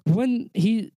why wouldn't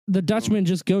the Dutchman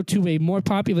just go to a more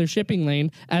popular shipping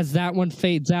lane as that one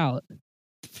fades out?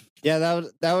 Yeah,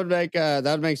 that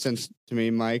would make sense to me,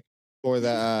 Mike. For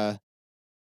the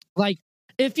like,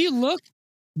 if you look,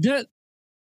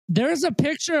 there's a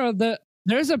picture of the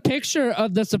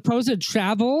supposed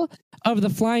travel of the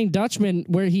Flying Dutchman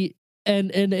where he and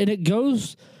it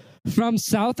goes from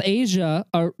South Asia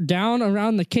or down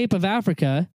around the Cape of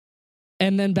Africa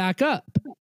and then back up.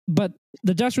 But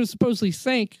the Dutchman supposedly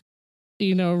sank,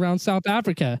 around South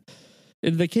Africa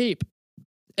in the Cape.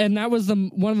 And that was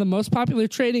one of the most popular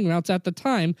trading routes at the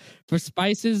time for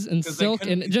spices and silk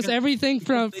and just everything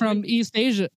from East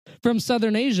Asia, from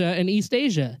Southern Asia and East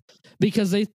Asia,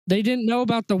 because they didn't know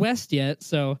about the West yet.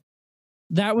 So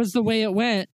that was the way it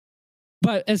went.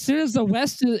 But as soon as the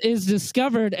West is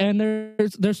discovered and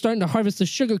they're starting to harvest the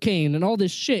sugarcane and all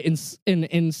this shit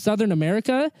in Southern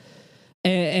America,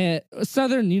 and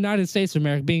Southern United States of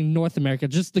America, being North America,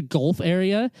 just the Gulf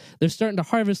area, they're starting to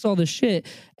harvest all this shit,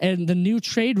 and the new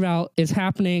trade route is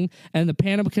happening, and the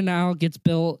Panama Canal gets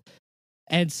built,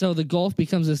 and so the Gulf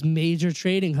becomes this major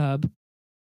trading hub.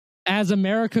 As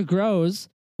America grows,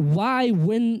 why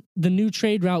wouldn't the new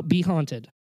trade route be haunted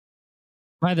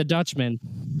by the Dutchman?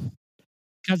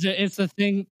 Because it's the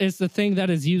thing that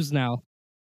is used now.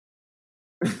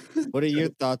 What are your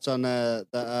thoughts on the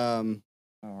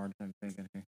hard time thinking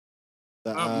here.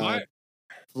 The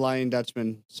Flying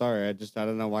Dutchman. Sorry, I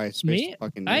don't know why I spaced the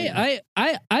fucking name.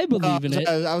 I believe in it.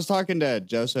 I was talking to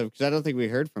Joseph because I don't think we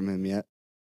heard from him yet.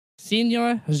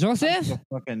 Senor Joseph? I'm so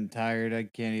fucking tired. I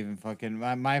can't even fucking.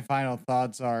 My final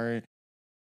thoughts are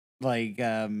like,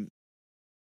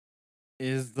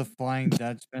 is the Flying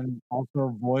Dutchman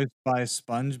also voiced by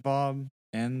SpongeBob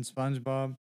and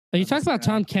SpongeBob? Are you talking about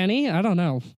Tom Kenny? I don't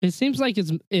know. It seems like it's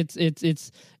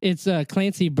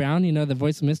Clancy Brown. The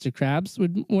voice of Mr. Krabs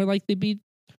would more likely be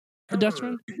the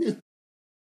Dutchman.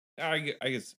 I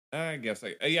guess. I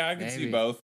can see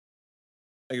both.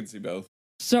 I can see both.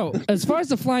 So, as far as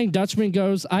the Flying Dutchman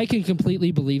goes, I can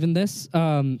completely believe in this.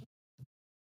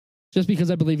 Just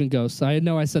because I believe in ghosts. I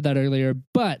know I said that earlier,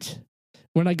 but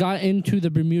when I got into the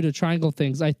Bermuda Triangle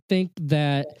things, I think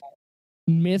that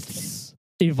myths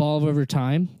evolve over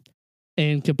time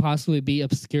and could possibly be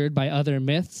obscured by other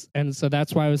myths. And so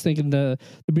that's why I was thinking the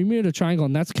Bermuda Triangle,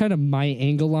 and that's kind of my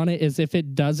angle on it, is if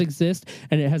it does exist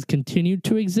and it has continued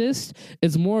to exist,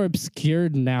 it's more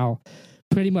obscured now.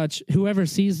 Pretty much whoever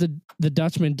sees the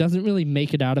Dutchman doesn't really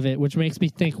make it out of it, which makes me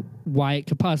think why it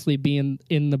could possibly be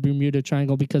in the Bermuda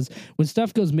Triangle, because when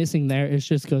stuff goes missing there, it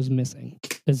just goes missing.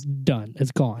 It's done.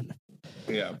 It's gone.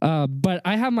 Yeah. But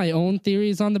I have my own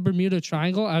theories on the Bermuda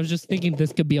Triangle. I was just thinking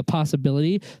this could be a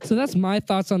possibility. So that's my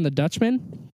thoughts on the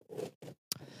Dutchman.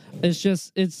 It's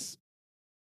just it's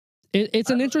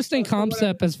an interesting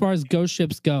concept as far as ghost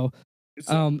ships go.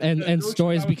 And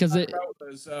stories, because it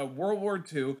was World War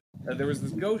II. There was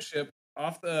this ghost ship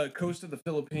off the coast of the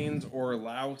Philippines or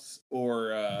Laos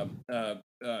or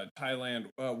Thailand,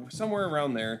 somewhere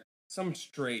around there, some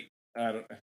strait. I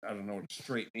don't know what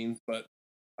strait means, but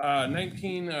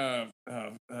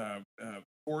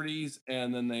 1940s,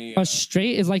 and then they a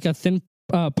strait is like a thin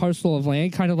parcel of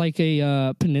land, kind of like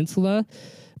a peninsula,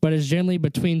 but it's generally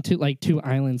between two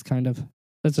islands, kind of.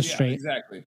 That's a strait.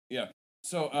 Exactly. Yeah.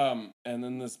 So, and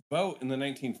then this boat in the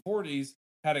 1940s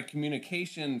had a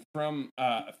communication from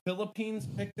Philippines,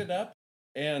 picked it up,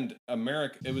 and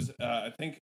America. It was, I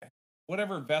think,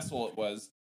 whatever vessel it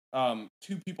was.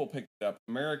 Two people picked it up,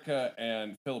 America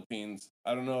and Philippines.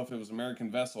 I don't know if it was American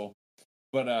vessel,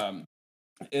 but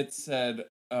it said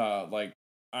like,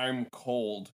 "I'm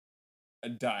cold,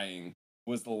 dying.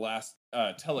 was the last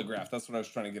telegraph. That's what I was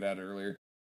trying to get at earlier.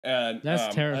 And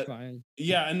that's terrifying.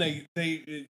 Yeah, and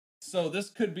so this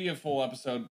could be a full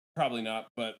episode, probably not,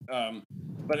 but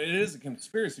it is a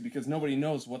conspiracy because nobody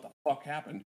knows what the fuck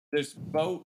happened. This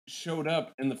boat showed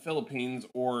up in the Philippines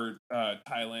or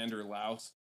Thailand or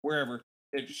Laos, wherever.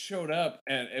 It showed up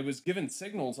and it was giving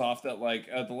signals off that like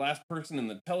the last person in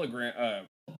the telegram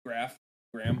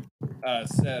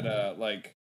said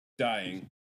like dying ...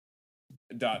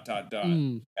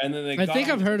 And then I think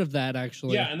I've heard of that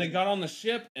actually. Yeah, and they got on the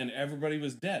ship and everybody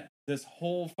was dead. This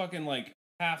whole fucking like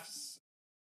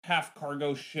half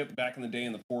cargo ship back in the day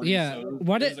in the 40s. Yeah. So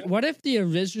what if the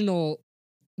original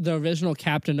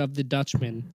captain of the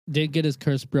Dutchman did get his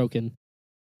curse broken?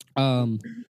 And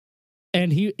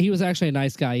he was actually a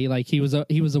nice guy. He was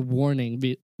a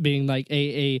warning, being like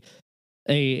a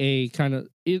kind of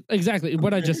exactly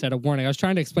what I just said, a warning. I was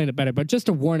trying to explain it better, but just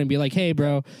a warning, be like, hey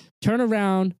bro, turn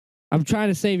around. I'm trying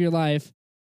to save your life.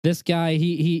 This guy,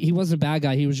 he wasn't a bad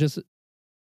guy. He was just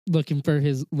looking for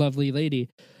his lovely lady.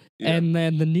 Yeah. And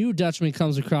then the new Dutchman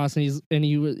comes across and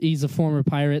he's a former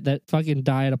pirate that fucking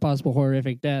died a possible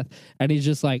horrific death. And he's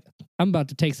just like, I'm about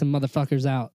to take some motherfuckers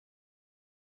out.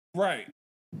 Right.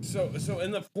 So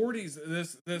in the 40s,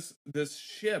 this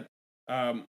ship,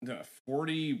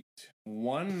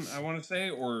 41, I want to say,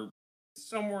 or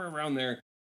somewhere around there,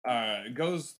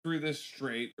 goes through this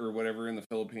strait or whatever in the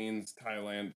Philippines,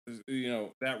 Thailand,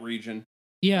 that region.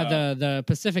 Yeah, the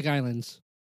Pacific Islands.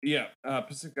 Yeah,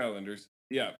 Pacific Islanders.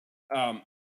 Yeah.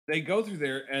 They go through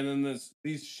there, and then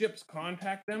these ships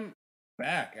contact them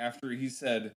back after he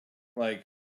said, like,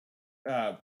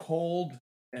 cold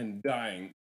and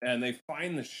dying. And they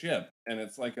find the ship, and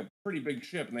it's like a pretty big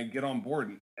ship, and they get on board,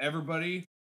 and everybody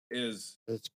is...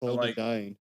 It's cold and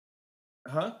dying.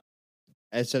 Huh?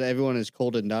 I said everyone is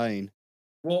cold and dying.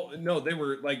 Well, no, they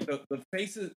were like the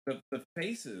faces, the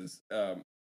faces,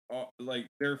 like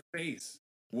their face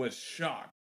was shocked,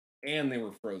 and they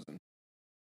were frozen.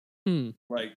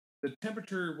 Like the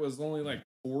temperature was only like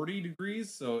 40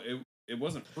 degrees, so it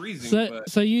wasn't freezing.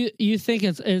 So you think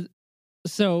it's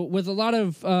so with a lot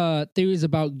of theories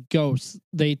about ghosts,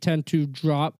 they tend to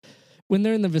drop when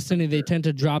they're in the vicinity. They tend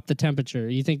to drop the temperature.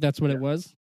 You think that's what it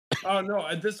was? Oh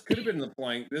no, this could have been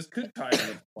this could tie into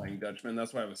the Flying Dutchman.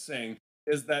 That's what I was saying,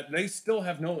 is that they still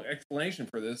have no explanation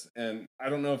for this, and I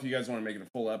don't know if you guys want to make it a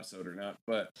full episode or not,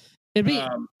 but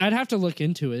I'd have to look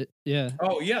into it. Yeah.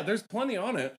 Oh yeah, there's plenty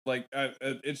on it. Like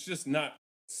it's just not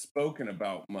spoken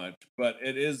about much, but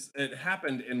it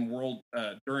happened in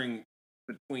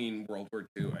between World War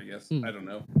II, I guess. I don't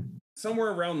know.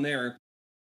 Somewhere around there,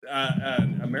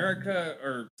 America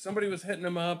or somebody was hitting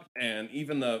them up, and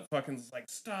even the fucking like,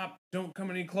 stop, don't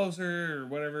come any closer or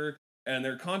whatever. And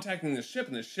they're contacting the ship,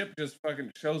 and the ship just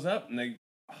fucking shows up, and they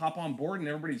hop on board, and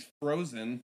everybody's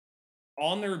frozen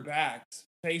on their backs,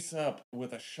 face up,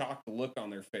 with a shocked look on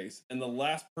their face. And the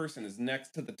last person is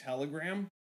next to the telegram,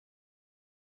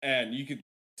 and you could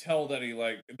tell that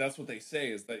that's what they say,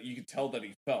 is that you could tell that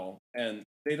he fell, and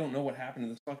they don't know what happened to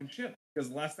this fucking ship, because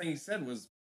the last thing he said was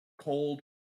cold,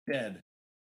 dead.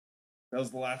 That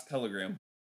was the last telegram.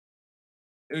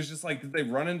 It was just like, did they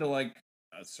run into like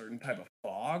a certain type of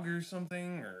fog or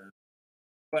something,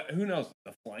 but who knows?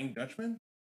 The Flying Dutchman?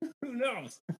 Who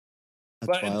knows?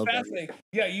 But it's fascinating.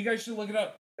 Yeah, you guys should look it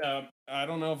up. I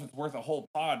don't know if it's worth a whole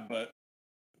pod, but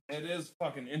it is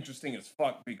fucking interesting as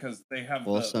fuck, because they have.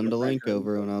 We'll send a link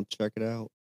over and I'll check it out.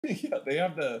 Yeah, they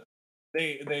have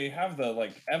they have the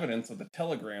like evidence of the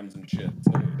telegrams and shit.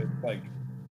 So it's like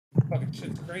fucking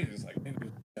shit's crazy. It's like, maybe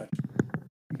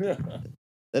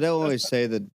they don't always say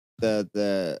that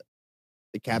the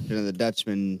captain of the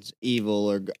Dutchman's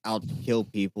evil or out to kill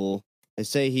people. They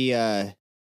say he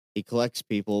collects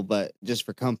people, but just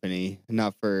for company,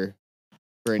 not for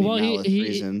any malice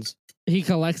reasons. He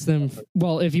collects them.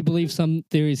 Well, if you believe some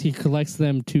theories, he collects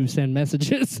them to send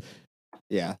messages.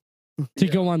 Yeah. To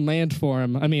go on land for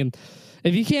him. I mean,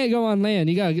 if you can't go on land,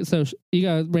 you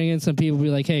gotta bring in some people. Be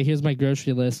like, hey, here's my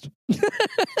grocery list.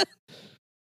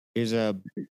 Here's a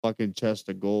fucking chest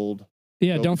of gold.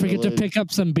 Yeah, don't forget to pick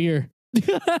up some beer.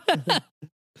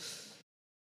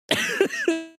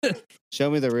 Show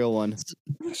me the real one.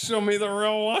 Show me the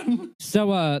real one.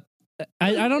 So,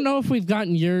 I don't know if we've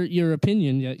gotten your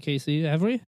opinion yet, Casey. Have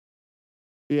we?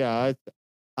 Yeah,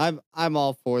 I'm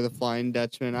all for the Flying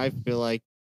Dutchman. I feel like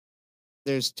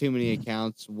there's too many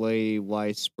accounts, way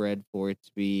widespread for it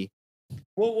to be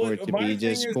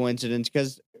just coincidence.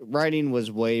 Because writing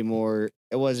was way more.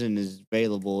 It wasn't as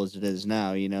available as it is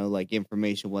now. Like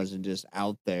information wasn't just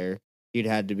out there. You'd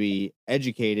had to be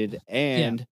educated,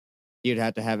 and you'd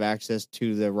have to have access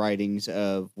to the writings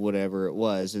of whatever it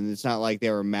was, and it's not like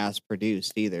they were mass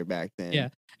produced either back then. Yeah,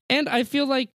 and I feel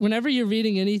like whenever you're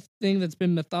reading anything that's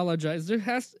been mythologized,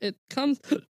 it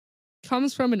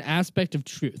comes from an aspect of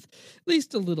truth, at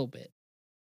least a little bit.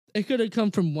 It could have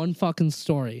come from one fucking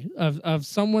story of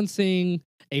someone seeing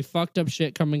a fucked up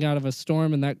shit coming out of a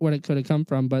storm, and that's what it could have come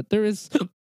from. But there is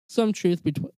some truth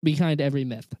behind every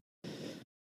myth.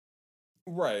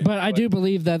 Right. But I do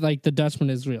believe that like the Dutchman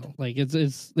is real. Like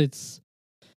it's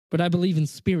but I believe in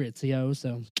spirits, yo,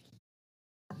 so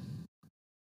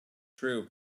true.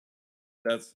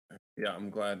 I'm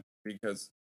glad because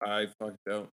I fucked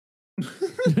up.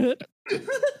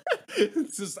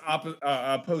 It's just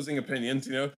opposing opinions,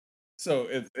 so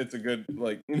it's a good,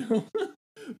 like,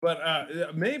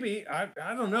 but maybe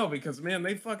I don't know, because man,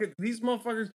 these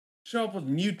motherfuckers show up with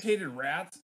mutated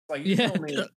rats. Like, you tell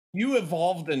me you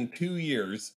evolved in 2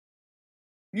 years.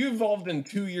 You evolved in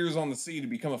 2 years on the sea to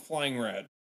become a flying rat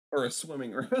or a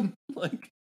swimming rat. Like,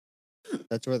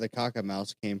 that's where the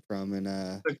cockamouse came from in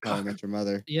How I Met Your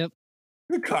Mother. Yep.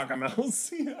 The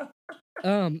cockamouse. Yeah.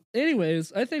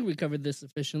 Anyways, I think we covered this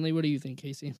sufficiently. What do you think,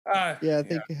 Casey? I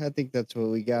think that's what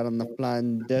we got on the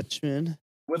Flying Dutchman.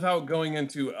 Without going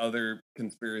into other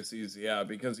conspiracies,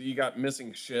 because you got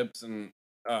missing ships, and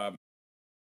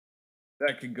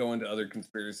that could go into other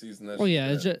conspiracies. And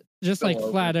that's just like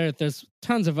Flat Earth, there's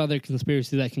tons of other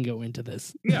conspiracies that can go into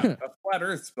this. Yeah, a Flat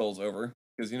Earth spills over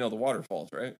because the waterfalls,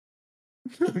 right?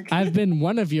 I've been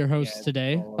one of your hosts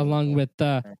today, along with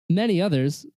many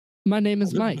others. My name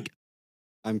is Mike.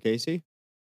 I'm Casey.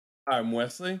 I'm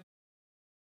Wesley.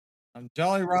 I'm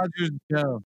Jolly Rogers Joe.